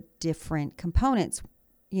all the different components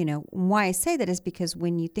why I say that is because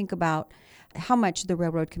when you think about how much the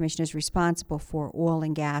Railroad Commission is responsible for oil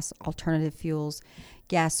and gas, alternative fuels,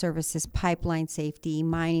 gas services, pipeline safety,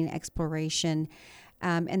 mining exploration,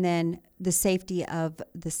 and then the safety of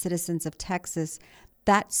the citizens of Texas,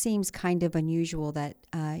 that seems kind of unusual that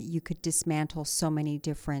you could dismantle so many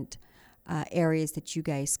different areas that you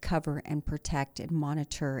guys cover and protect and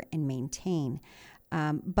monitor and maintain.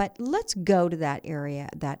 But let's go to that area,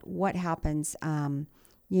 that what happens,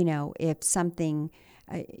 if something,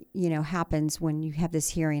 happens when you have this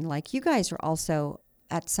hearing. Like, you guys are also,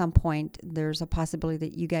 at some point, there's a possibility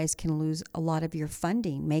that you guys can lose a lot of your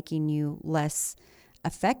funding, making you less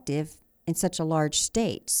effective in such a large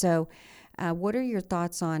state. So what are your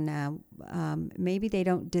thoughts on maybe they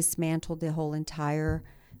don't dismantle the whole entire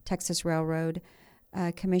Texas Railroad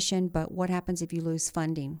Commission, but what happens if you lose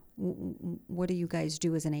funding? What do you guys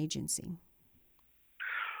do as an agency?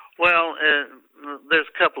 Well, there's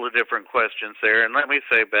a couple of different questions there, and let me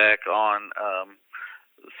say back on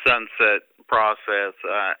sunset process.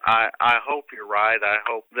 I hope you're right. I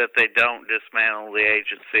hope that they don't dismantle the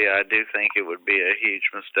agency. I do think it would be a huge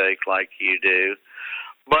mistake, like you do.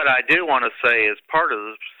 But I do want to say, as part of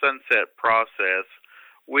the sunset process,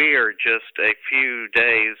 we are just a few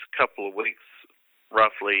days, couple of weeks,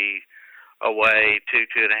 roughly away,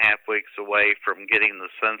 2.5 weeks away from getting the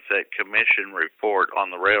Sunset Commission report on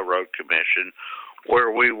the Railroad Commission,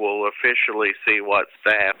 where we will officially see what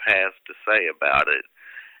staff has to say about it.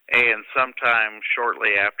 And sometime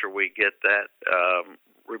shortly after we get that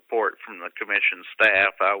report from the commission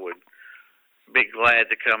staff, I would be glad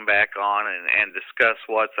to come back on and discuss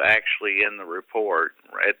what's actually in the report.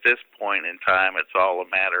 At this point in time, it's all a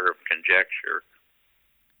matter of conjecture.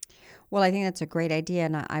 Well, I think that's a great idea,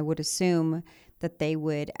 and I would assume that they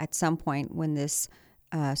would, at some point when this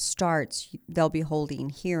starts, they'll be holding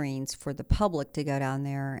hearings for the public to go down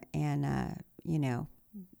there and,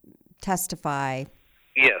 testify.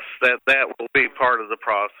 Yes, that will be part of the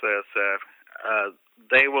process.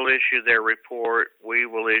 They will issue their report. We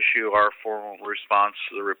will issue our formal response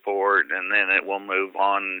to the report, and then it will move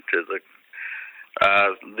on to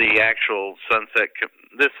the actual Sunset.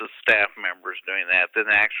 This is staff members doing that.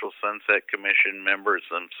 Then the actual Sunset Commission members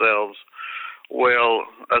themselves will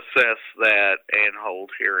assess that and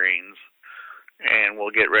hold hearings, and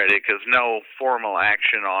we'll get ready, because no formal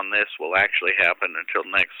action on this will actually happen until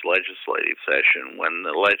next legislative session, when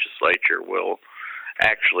the legislature will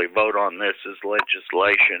actually vote on this as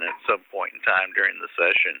legislation at some point in time during the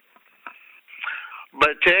session.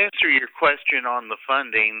 But to answer your question on the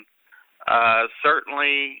funding,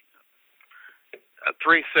 certainly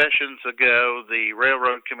 3 sessions ago, the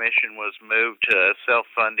Railroad Commission was moved to a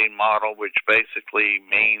self-funding model, which basically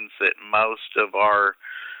means that most of our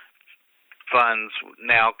funds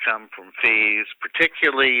now come from fees.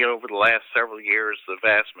 Particularly over the last several years, the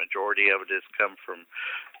vast majority of it has come from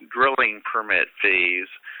drilling permit fees.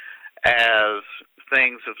 As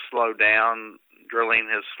things have slowed down, drilling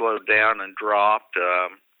has slowed down and dropped,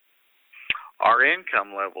 our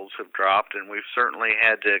income levels have dropped, and we've certainly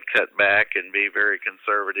had to cut back and be very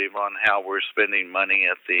conservative on how we're spending money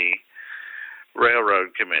at the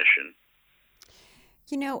Railroad Commission.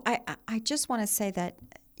 I just want to say that,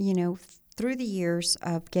 through the years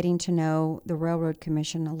of getting to know the Railroad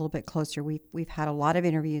Commission a little bit closer, we've had a lot of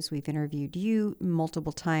interviews. We've interviewed you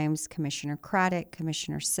multiple times, Commissioner Craddock,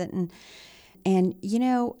 Commissioner Sinton. And,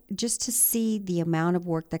 just to see the amount of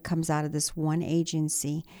work that comes out of this one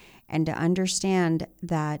agency, and to understand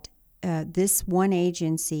that this one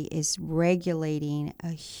agency is regulating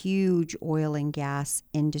a huge oil and gas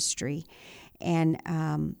industry, and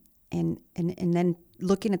then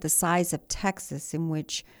looking at the size of Texas, in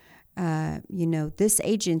which this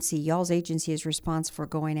agency, y'all's agency, is responsible for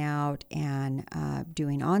going out and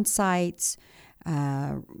doing on-sites,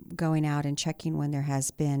 going out and checking when there has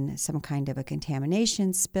been some kind of a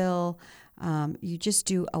contamination spill. You just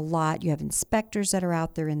do a lot. You have inspectors that are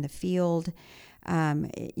out there in the field.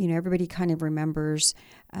 Everybody kind of remembers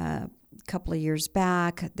a couple of years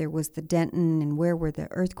back, there was the Denton, and where were the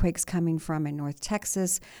earthquakes coming from in North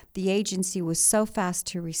Texas. The agency was so fast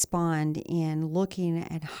to respond in looking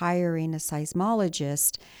at hiring a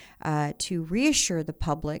seismologist to reassure the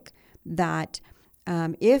public that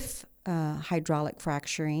if hydraulic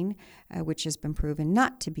fracturing, which has been proven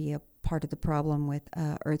not to be a part of the problem with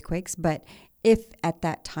earthquakes, but if at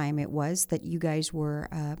that time it was, that you guys were,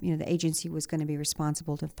 the agency was going to be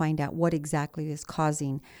responsible to find out what exactly is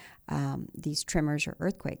causing these tremors or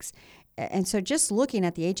earthquakes. And so just looking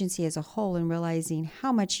at the agency as a whole and realizing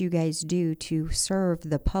how much you guys do to serve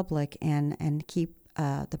the public and keep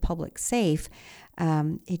the public safe.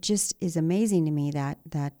 It just is amazing to me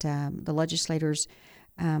that the legislators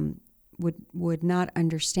would not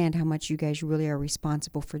understand how much you guys really are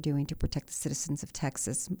responsible for doing to protect the citizens of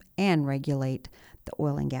Texas and regulate the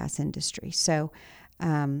oil and gas industry. So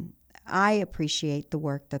I appreciate the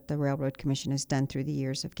work that the Railroad Commission has done through the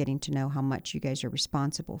years of getting to know how much you guys are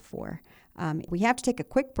responsible for. We have to take a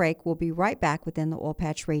quick break. We'll be right back within the Oil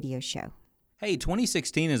Patch Radio Show. Hey,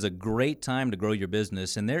 2016 is a great time to grow your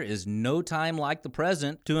business, and there is no time like the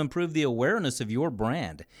present to improve the awareness of your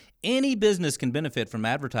brand. Any business can benefit from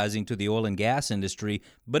advertising to the oil and gas industry,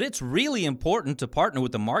 but it's really important to partner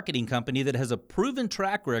with a marketing company that has a proven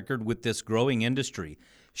track record with this growing industry.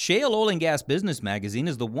 Shale Oil and Gas Business Magazine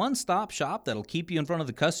is the one-stop shop that'll keep you in front of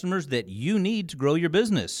the customers that you need to grow your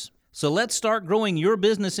business. So let's start growing your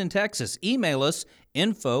business in Texas. Email us,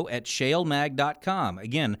 info@shalemag.com.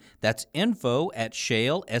 Again, that's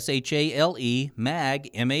info@shale, S-H-A-L-E,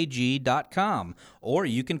 mag.com. Or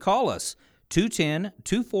you can call us,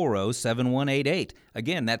 210-240-7188.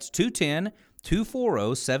 Again, that's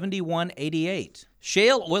 210-240-7188.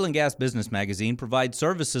 Shale Oil and Gas Business Magazine provides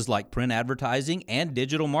services like print advertising and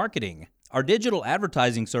digital marketing. Our digital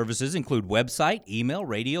advertising services include website, email,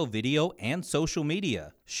 radio, video, and social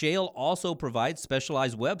media. Shale also provides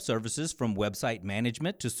specialized web services from website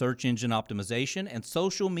management to search engine optimization and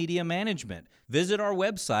social media management. Visit our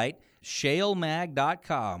website,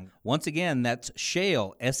 shalemag.com. Once again, that's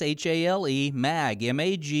Shale, S-H-A-L-E,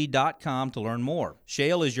 mag.com to learn more.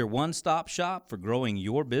 Shale is your one-stop shop for growing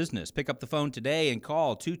your business. Pick up the phone today and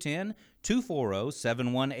call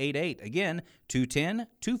 210-240-7188. Again,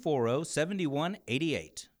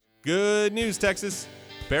 210-240-7188. Good news, Texas!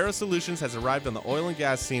 Barrow Solutions has arrived on the oil and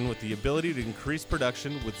gas scene with the ability to increase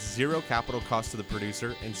production with zero capital cost to the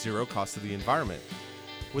producer and zero cost to the environment.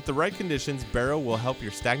 With the right conditions, Barrow will help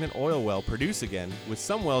your stagnant oil well produce again, with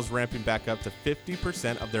some wells ramping back up to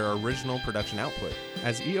 50% of their original production output.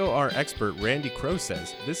 As EOR expert Randy Crow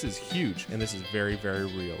says, this is huge and this is very, very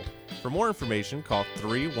real. For more information, call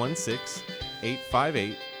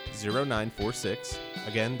 316-858-0946.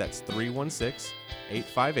 Again, that's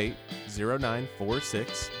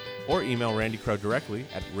 316-858-0946. Or email Randy Crow directly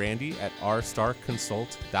at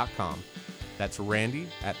randy@rstarconsult.com. That's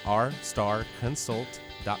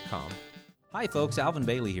randy@rstarconsult.com. Hi folks, Alvin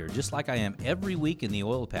Bailey here, just like I am every week in the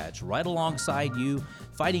oil patch, right alongside you,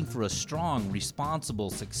 fighting for a strong,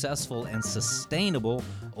 responsible, successful, and sustainable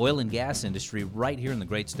oil and gas industry right here in the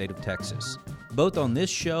great state of Texas. Both on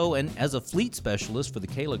this show and as a fleet specialist for the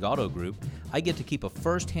Kalig Auto Group, I get to keep a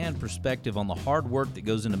first-hand perspective on the hard work that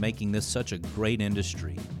goes into making this such a great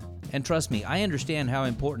industry. And trust me, I understand how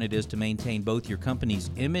important it is to maintain both your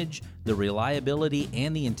company's image, the reliability,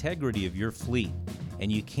 and the integrity of your fleet. And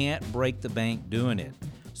you can't break the bank doing it.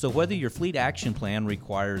 So whether your fleet action plan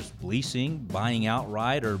requires leasing, buying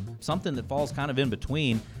outright, or something that falls kind of in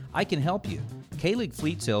between, I can help you. Kalig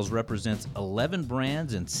Fleet Sales represents 11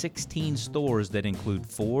 brands and 16 stores that include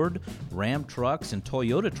Ford, Ram trucks, and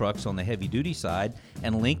Toyota trucks on the heavy-duty side,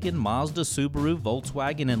 and Lincoln, Mazda, Subaru,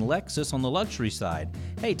 Volkswagen, and Lexus on the luxury side.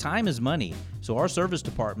 Hey, time is money, so our service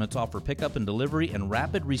departments offer pickup and delivery and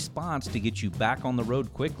rapid response to get you back on the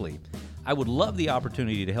road quickly. I would love the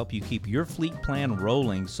opportunity to help you keep your fleet plan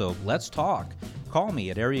rolling, so let's talk. Call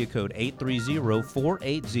me at area code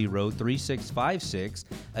 830-480-3656.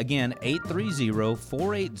 Again,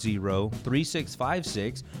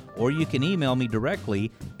 830-480-3656. Or you can email me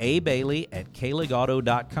directly,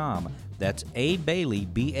 abailey@kaligauto.com. That's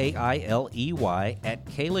abailey, B-A-I-L-E-Y, at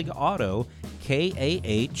kaligauto,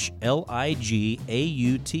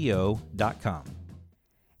 KAHLIGAUTO.com.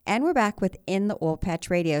 And we're back with In the Oil Patch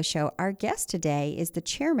Radio Show. Our guest today is the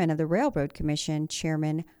chairman of the Railroad Commission,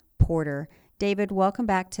 Chairman Porter. David, welcome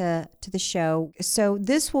back to the show. So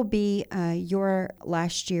this will be your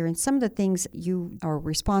last year, and some of the things you are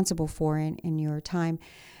responsible for in your time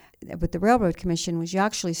with the Railroad Commission was you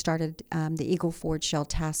actually started the Eagle Ford Shale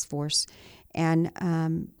Task Force. And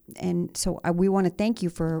so we want to thank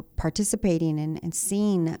you for participating and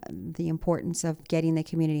seeing the importance of getting the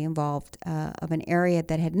community involved of an area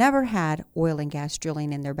that had never had oil and gas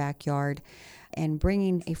drilling in their backyard, and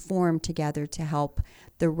bringing a forum together to help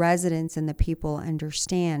the residents and the people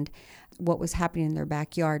understand what was happening in their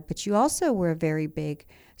backyard. But you also were a very big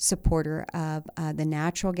supporter of the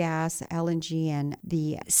natural gas, LNG, and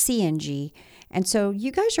the CNG. And so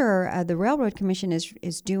you guys are, the Railroad Commission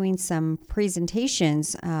is doing some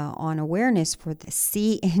presentations on awareness for the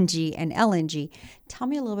CNG and LNG. Tell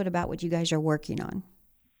me a little bit about what you guys are working on.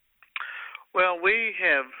 Well, we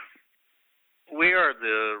are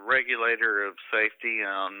the regulator of safety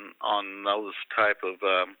on those type of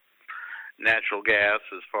natural gas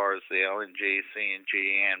as far as the LNG, CNG,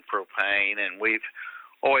 and propane. And we've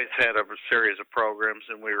always had a series of programs,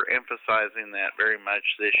 and we were emphasizing that very much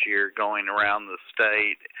this year, going around the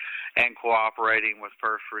state and cooperating with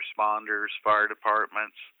first responders, fire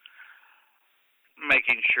departments,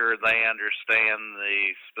 making sure they understand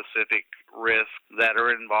the specific risks that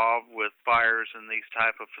are involved with fires in these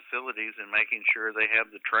type of facilities, and making sure they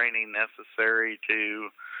have the training necessary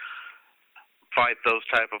to fight those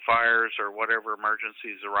type of fires or whatever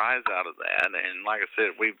emergencies arise out of that. And like I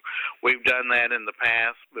said, we've done that in the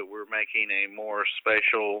past, but we're making a more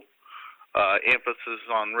special emphasis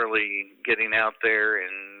on really getting out there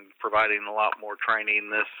and providing a lot more training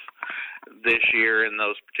this year in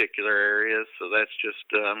those particular areas. So that's just,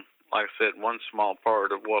 like I said, one small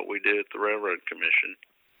part of what we do at the Railroad Commission.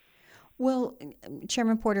 Well,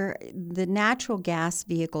 Chairman Porter, the natural gas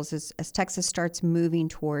vehicles, as Texas starts moving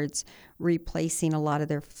towards replacing a lot of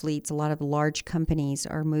their fleets, a lot of large companies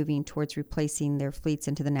are moving towards replacing their fleets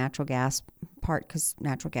into the natural gas part because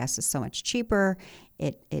natural gas is so much cheaper,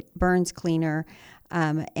 it burns cleaner,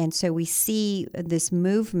 and so we see this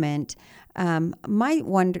movement.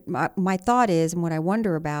 My thought is, and what I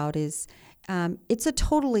wonder about is, it's a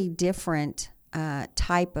totally different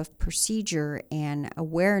type of procedure and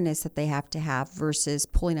awareness that they have to have versus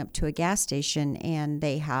pulling up to a gas station and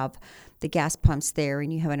they have the gas pumps there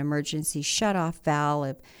and you have an emergency shutoff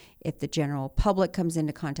valve. If the general public comes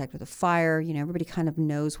into contact with a fire, everybody kind of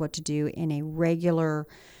knows what to do in a regular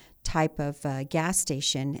type of gas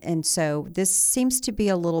station. And so this seems to be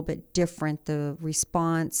a little bit different, the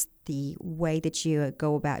response, the way that you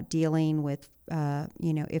go about dealing with,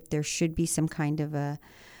 if there should be some kind of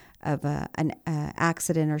an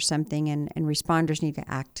accident or something, and responders need to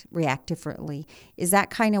react differently. Is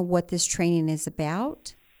that kind of what this training is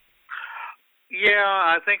about? Yeah,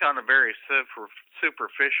 I think on a very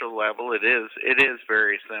superficial level, it is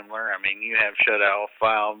very similar. I mean, you have shut-off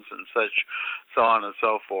valves and such, so on and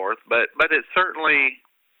so forth. But it certainly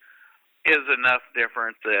is enough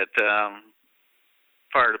different that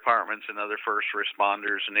fire departments and other first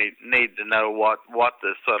responders need to know what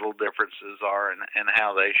the subtle differences are and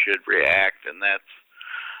how they should react, and that's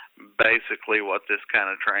basically what this kind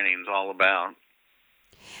of training is all about.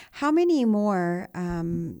 How many more,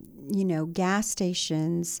 gas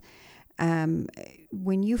stations?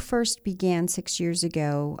 When you first began 6 years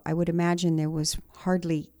ago, I would imagine there was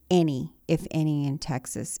hardly any, if any, in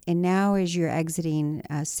Texas. And now as you're exiting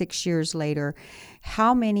 6 years later,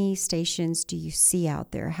 how many stations do you see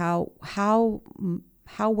out there? How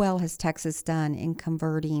well has Texas done in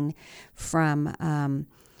converting from,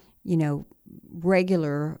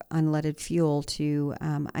 regular unleaded fuel to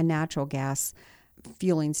a natural gas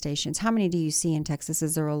fueling stations? How many do you see in Texas?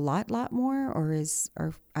 Is there a lot more,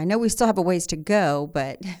 or I know we still have a ways to go,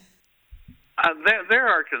 but there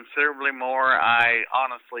are considerably more. I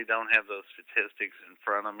honestly don't have those statistics in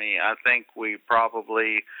front of me. I think we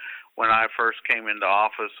probably, when I first came into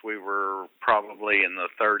office, we were probably in the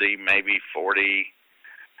 30, maybe 40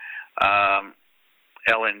 LNG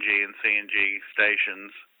and CNG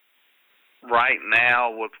stations. Right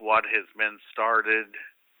now, with what has been started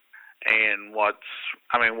and what's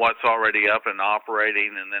already up and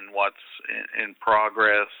operating, and then what's in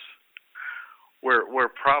progress, we're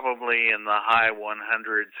probably in the high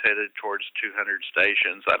 100s, headed towards 200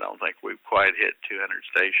 stations. I don't think we've quite hit 200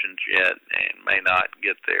 stations yet, and may not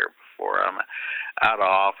get there before I'm out of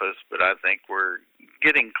office. But I think we're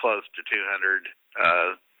getting close to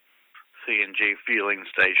 200 CNG fueling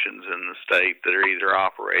stations in the state that are either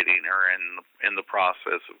operating or in the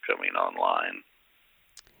process of coming online.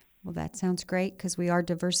 Well, that sounds great, because we are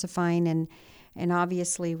diversifying, and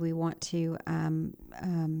obviously we want to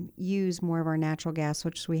use more of our natural gas,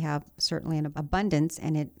 which we have certainly in abundance,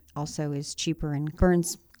 and it also is cheaper and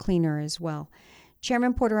burns cleaner as well.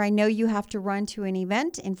 Chairman Porter, I know you have to run to an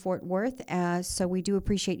event in Fort Worth, so we do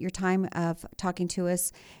appreciate your time of talking to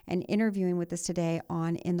us and interviewing with us today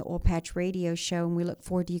on In the Oil Patch Radio Show, and we look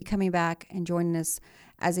forward to you coming back and joining us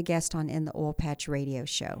as a guest on In the Oil Patch Radio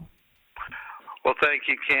Show. Well, thank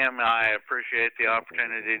you, Kim. I appreciate the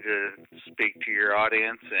opportunity to speak to your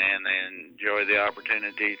audience and enjoy the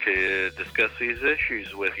opportunity to discuss these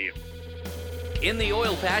issues with you. In the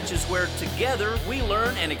Oil Patch is where together we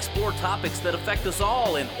learn and explore topics that affect us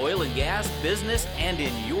all in oil and gas, business, and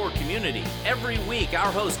in your community. Every week,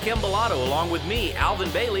 our host Kim Bellotto, along with me, Alvin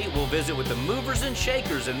Bailey, will visit with the movers and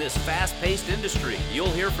shakers in this fast-paced industry. You'll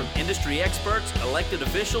hear from industry experts, elected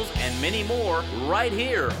officials, and many more right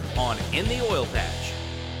here on In the Oil Patch.